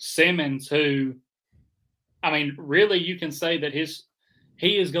 Simmons, who, I mean, really you can say that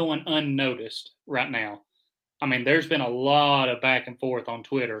he is going unnoticed right now. I mean, there's been a lot of back and forth on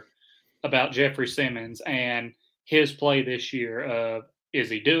Twitter about Jeffrey Simmons and his play this year. Is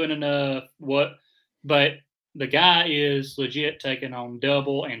he doing enough? What? But the guy is legit taking on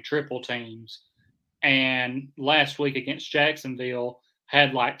double and triple teams. And last week against Jacksonville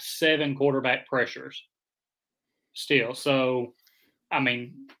had like 7 quarterback pressures still. So, I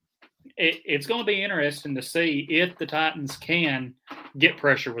mean, it's going to be interesting to see if the Titans can get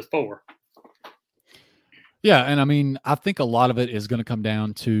pressure with 4. Yeah, and I mean, I think a lot of it is going to come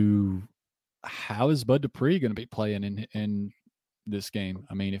down to how is Bud Dupree going to be playing in this game.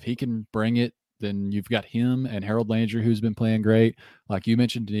 I mean, if he can bring it, then you've got him and Harold Landry, who's been playing great. Like you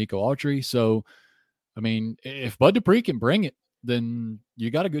mentioned, Denico Autry. So, I mean, if Bud Dupree can bring it, then you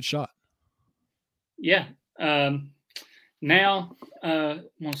got a good shot. Yeah. Now, I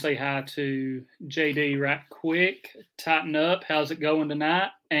want to say hi to JD right quick. Tighten up. How's it going tonight?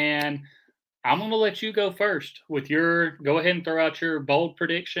 And I'm going to let you go first with go ahead and throw out your bold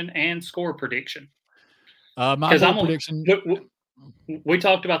prediction and score prediction. My bold prediction. We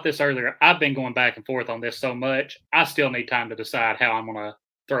talked about this earlier. I've been going back and forth on this so much. I still need time to decide how I'm going to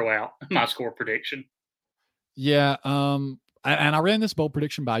throw out my score prediction. Yeah. And I ran this bold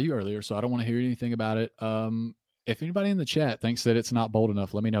prediction by you earlier, so I don't want to hear anything about it. If anybody in the chat thinks that it's not bold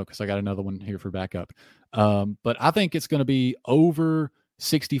enough, let me know because I got another one here for backup. But I think it's going to be over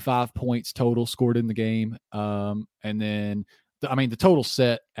 65 points total scored in the game. And then, the total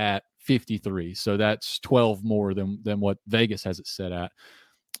set at 53. So that's 12 more than what Vegas has it set at.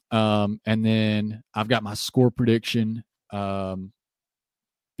 And then I've got my score prediction. Bills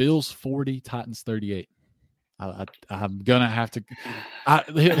 40, Titans 38. I'm gonna have to.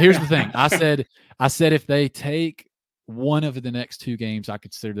 Here's the thing. I said if they take one of the next 2 games, I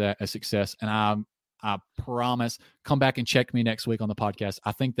consider that a success. And I promise, come back and check me next week on the podcast.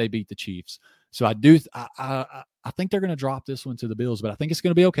 I think they beat the Chiefs. So I do. I think they're going to drop this one to the Bills, but I think it's going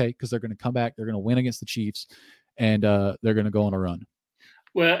to be okay because they're going to come back. They're going to win against the Chiefs, and they're going to go on a run.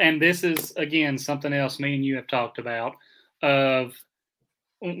 Well, and this is again something else me and you have talked about.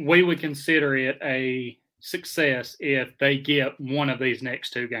 We would consider it a success if they get one of these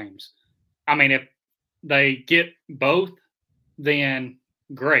next 2 games. I mean, if they get both, then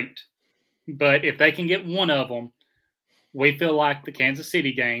great. But if they can get one of them, we feel like the Kansas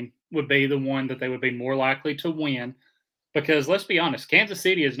City game would be the one that they would be more likely to win. Because let's be honest, Kansas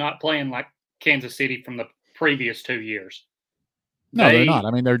City is not playing like Kansas City from the previous 2 years. No, they're not.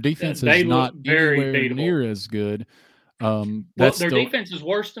 I mean, their defense is not anywhere beatable. Near as good. Their defense is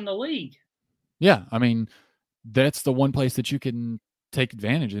worse than the league. Yeah, I mean, that's the one place that you can take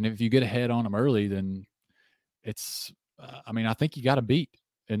advantage. And if you get ahead on them early, then it's I think you got to beat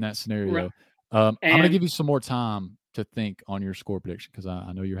in that scenario. Right. I'm going to give you some more time to think on your score prediction because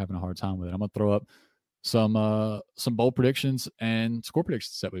I know you're having a hard time with it. I'm going to throw up some bold predictions and score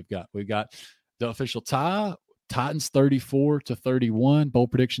predictions that we've got. We've got the official tie, Titans 34-31.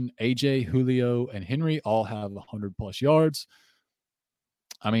 Bold prediction, AJ, Julio, and Henry all have 100+ yards.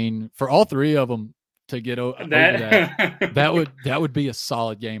 I mean, for all 3 of them to get over that would be a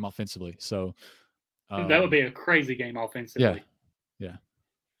solid game offensively. So that would be a crazy game offensively. Yeah.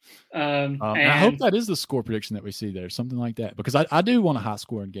 And I hope that is the score prediction that we see there, something like that, because I do want a high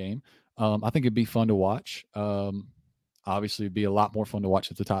scoring game. I think it'd be fun to watch. Obviously, it'd be a lot more fun to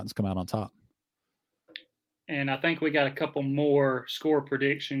watch if the Titans come out on top. And I think we got a couple more score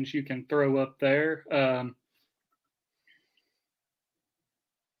predictions you can throw up there.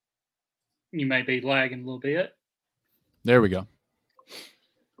 You may be lagging a little bit. There we go.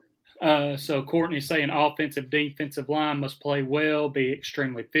 So Courtney's saying defensive line must play well, be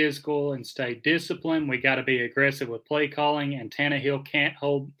extremely physical, and stay disciplined. We got to be aggressive with play calling, and Tannehill can't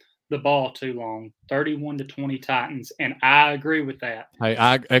hold the ball too long. 31-20 Titans, and I agree with that. Hey,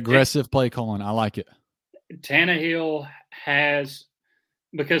 aggressive play calling. I like it. Tannehill has,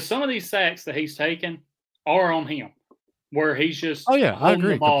 because some of these sacks that he's taken are on him, where he's just holding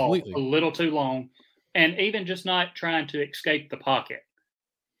the ball completely. A little too long, and even just not trying to escape the pocket.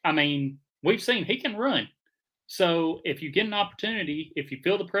 I mean, we've seen he can run. So if you get an opportunity, if you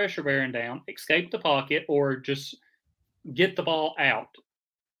feel the pressure bearing down, escape the pocket or just get the ball out.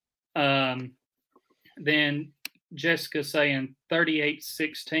 Then Jessica saying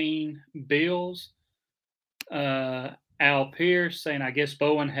 38-16 Bills. Al Pierce saying, I guess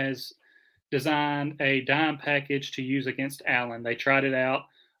Bowen has designed a dime package to use against Allen. They tried it out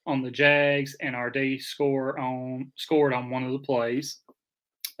on the Jags, and RD scored on one of the plays.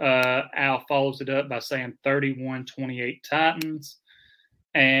 Al follows it up by saying 31-28 Titans.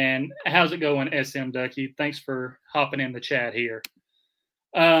 And how's it going, SM Ducky? Thanks for hopping in the chat here.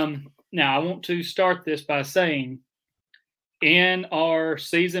 Now, I want to start this by saying in our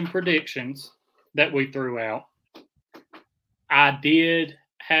season predictions that we threw out, I did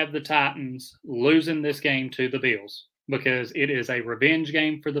have the Titans losing this game to the Bills because it is a revenge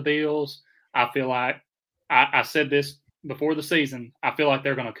game for the Bills. I feel like I said this before the season. I feel like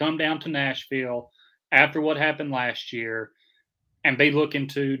they're going to come down to Nashville after what happened last year and be looking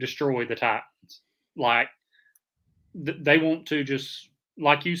to destroy the Titans. Like, they want to just,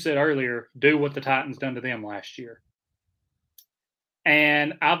 like you said earlier, do what the Titans done to them last year.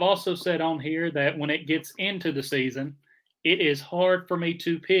 And I've also said on here that when it gets into the season, it is hard for me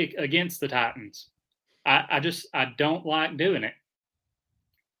to pick against the Titans. I don't like doing it.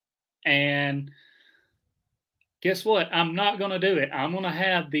 And guess what? I'm not going to do it. I'm going to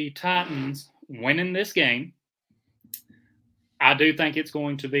have the Titans winning this game. I do think it's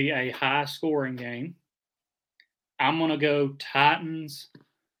going to be a high-scoring game. I'm going to go Titans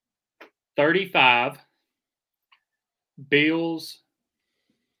 35, Bills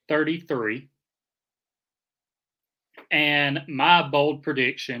 33. And my bold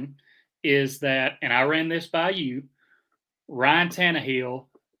prediction is that, and I ran this by you, Ryan Tannehill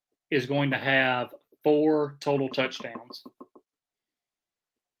is going to have 4 total touchdowns.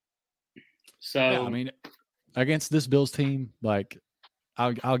 So, yeah, I mean, against this Bills team, like,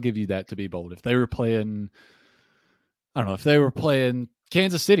 I'll give you that to be bold. If they were playing, I don't know, if they were playing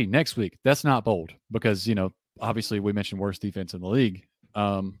Kansas City next week, that's not bold because, you know, obviously we mentioned worst defense in the league.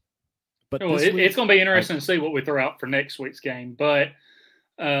 But it's going to be interesting to see what we throw out for next week's game. But,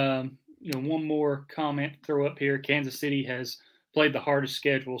 you know, one more comment to throw up here. Kansas City has played the hardest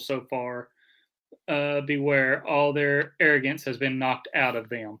schedule so far. Beware, all their arrogance has been knocked out of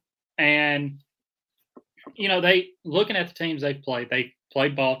them. And, you know, looking at the teams they've played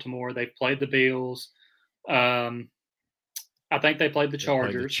Baltimore, they've played the Bills. I think they played the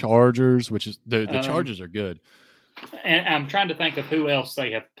Chargers. The Chargers, which is the Chargers are good. And I'm trying to think of who else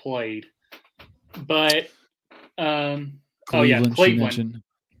they have played. But Cleveland.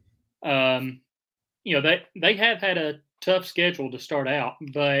 You know, they have had a tough schedule to start out,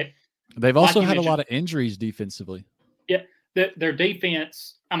 but they've also had a lot of injuries defensively. Yeah, their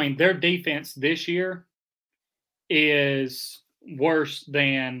defense. I mean, their defense this year is worse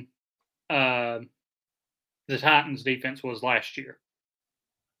than the Titans' defense was last year,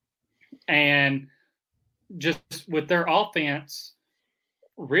 and just with their offense,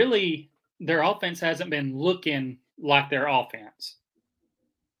 really, their offense hasn't been looking like their offense.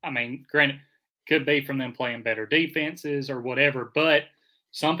 I mean, granted, could be from them playing better defenses or whatever, but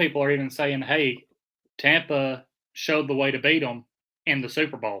some people are even saying, hey, Tampa showed the way to beat them in the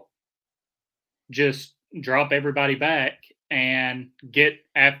Super Bowl. Just drop everybody back and get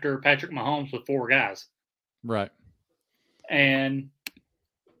after Patrick Mahomes with 4 guys. Right. And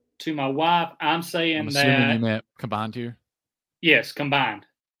to my wife, I'm saying I'm assuming you meant combined here? Yes, combined.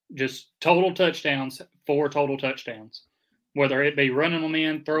 Just total touchdowns, 4 total touchdowns. Whether it be running them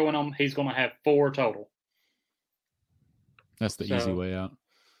in, throwing them, he's going to have 4 total. That's the easy way out.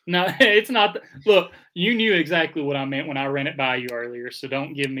 No, it's not. Look, you knew exactly what I meant when I ran it by you earlier, so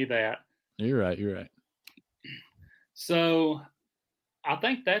don't give me that. You're right. So I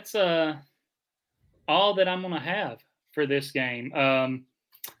think that's all that I'm going to have for this game.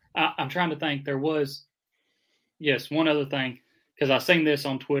 I'm trying to think. There was, yes, one other thing, because I seen this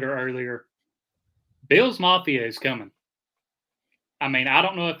on Twitter earlier. Bills Mafia is coming. I mean, I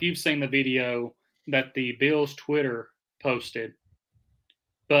don't know if you've seen the video that the Bills Twitter posted,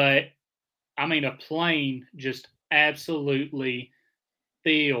 but I mean, a plane just absolutely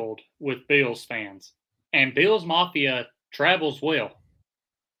filled with Bills fans, and Bills Mafia travels well.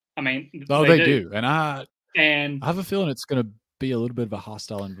 I mean, they do. And I have a feeling it's going to be a little bit of a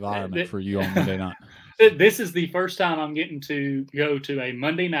hostile environment for you on Monday night. This is the first time I'm getting to go to a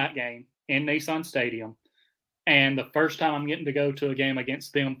Monday night game in Nissan Stadium. And the first time I'm getting to go to a game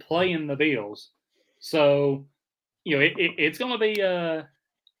against them playing the Bills. So, you know, it's going to be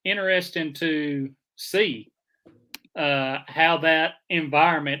interesting to see how that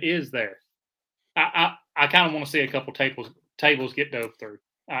environment is there. I kind of want to see a couple tables get dove through.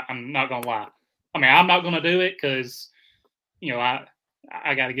 I'm not going to lie. I mean, I'm not going to do it because, you know, I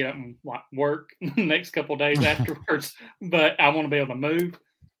got to get up and work the next couple of days afterwards. But I want to be able to move.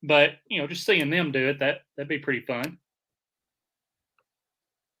 But, you know, just seeing them do it, that'd be pretty fun.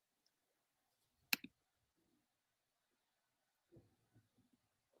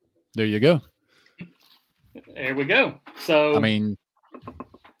 There you go. There we go. So I mean,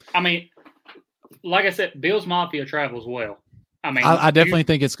 like I said, Bills Mafia travels well. I definitely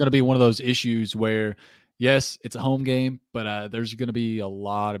think it's going to be one of those issues where, yes, it's a home game, but there's going to be a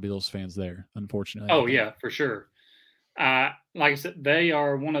lot of Bills fans there, unfortunately. Oh, yeah, for sure. Like I said, they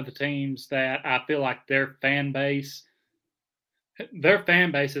are one of the teams that I feel like their fan base,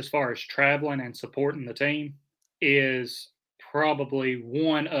 as far as traveling and supporting the team, is probably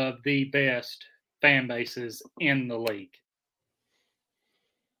one of the best fan bases in the league.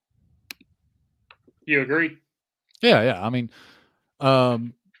 You agree? Yeah. I mean,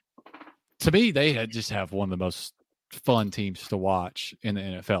 to me, they just have one of the most fun teams to watch in the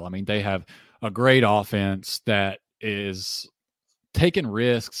NFL. I mean, they have a great offense that is taking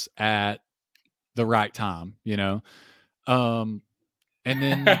risks at the right time, and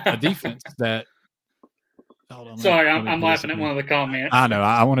then a defense that. Sorry, I'm laughing at one of the comments. I know.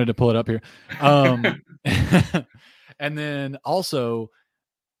 I wanted to pull it up here. And then also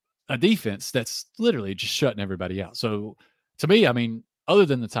a defense that's literally just shutting everybody out. So to me, I mean, other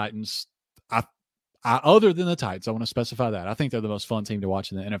than the Titans, I want to specify that I think they're the most fun team to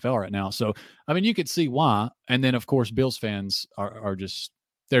watch in the NFL right now. So, I mean, you could see why. And then, of course, Bills fans are just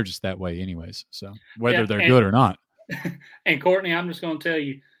that way anyways. So whether they're good or not. And Courtney, I'm just going to tell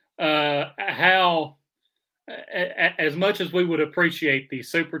you how, as much as we would appreciate the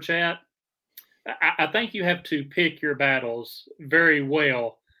super chat, I think you have to pick your battles very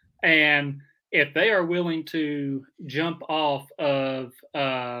well. And if they are willing to jump off of,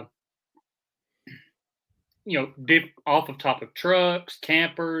 dip off of top of trucks,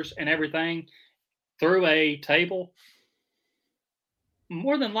 campers, and everything through a table,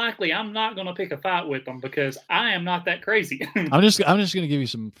 more than likely, I'm not going to pick a fight with them because I am not that crazy. I'm just going to give you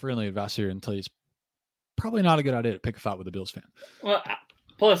some friendly advice here and tell you it's probably not a good idea to pick a fight with a Bills fan. Well,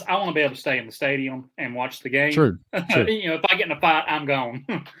 plus I want to be able to stay in the stadium and watch the game. True. If I get in a fight, I'm gone.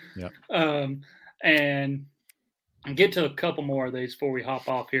 Yeah. And get to a couple more of these before we hop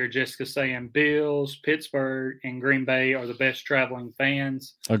off here. Jessica's saying Bills, Pittsburgh, and Green Bay are the best traveling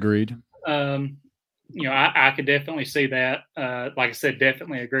fans. Agreed. I could definitely see that. Like I said,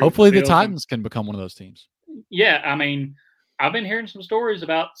 definitely agree. Hopefully the Titans can become one of those teams. Yeah, I mean, I've been hearing some stories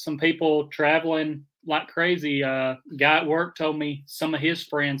about some people traveling like crazy. Guy at work told me some of his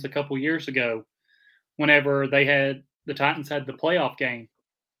friends a couple years ago, whenever the Titans had the playoff game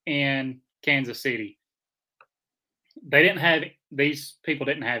in Kansas City, these people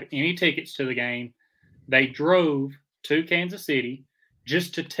didn't have any tickets to the game. They drove to Kansas City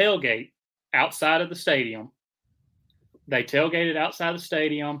just to tailgate outside of the stadium. They tailgated outside the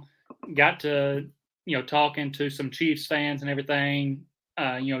stadium, got to, talking to some Chiefs fans and everything,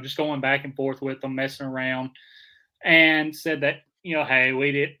 just going back and forth with them, messing around, and said that, hey,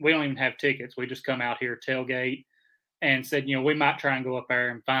 we don't even have tickets. We just come out here tailgate, and said, we might try and go up there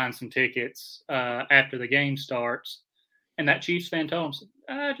and find some tickets after the game starts. And that Chiefs fan told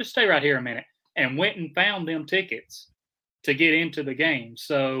him, just stay right here a minute, and went and found them tickets to get into the game.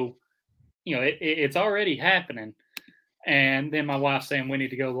 So, it's already happening. And then my wife's saying we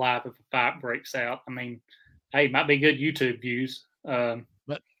need to go live if a fight breaks out. I mean, hey, it might be good YouTube views. But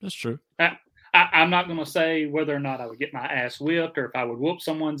that's true. I'm not going to say whether or not I would get my ass whipped or if I would whoop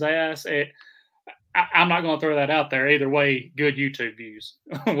someone's ass. I'm not going to throw that out there. Either way, good YouTube views.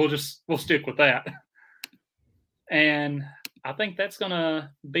 We'll stick with that. And I think that's going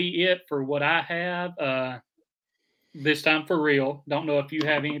to be it for what I have this time for real. Don't know if you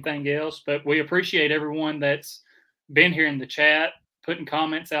have anything else, but we appreciate everyone that's been here in the chat, putting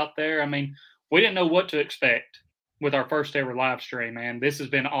comments out there. I mean, we didn't know what to expect with our first ever live stream, man. This has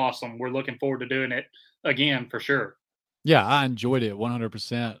been awesome. We're looking forward to doing it again for sure. Yeah, I enjoyed it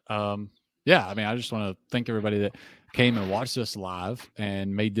 100%. Yeah, I mean, I just want to thank everybody that came and watched us live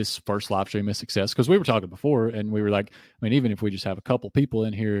and made this first live stream a success, because we were talking before and we were like, I mean, even if we just have a couple people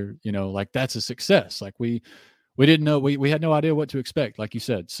in here, like that's a success. Like we didn't know, we had no idea what to expect, like you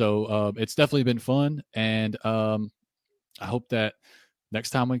said. So it's definitely been fun. And I hope that next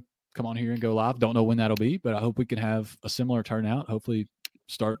time we come on here and go live, don't know when that'll be, but I hope we can have a similar turnout. Hopefully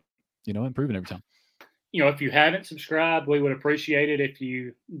start, improving every time. If you haven't subscribed, we would appreciate it if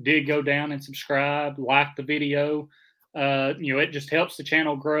you did go down and subscribe, like the video. It just helps the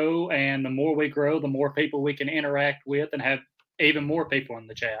channel grow, and the more we grow, the more people we can interact with and have even more people in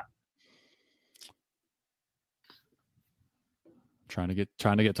the chat. Trying to get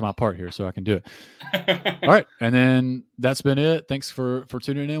to my part here so I can do it. All right. And then that's been it. Thanks for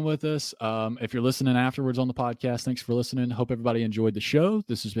tuning in with us. If you're listening afterwards on the podcast, thanks for listening. Hope everybody enjoyed the show.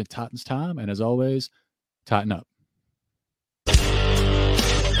 This has been Titans Time. And as always, tighten up.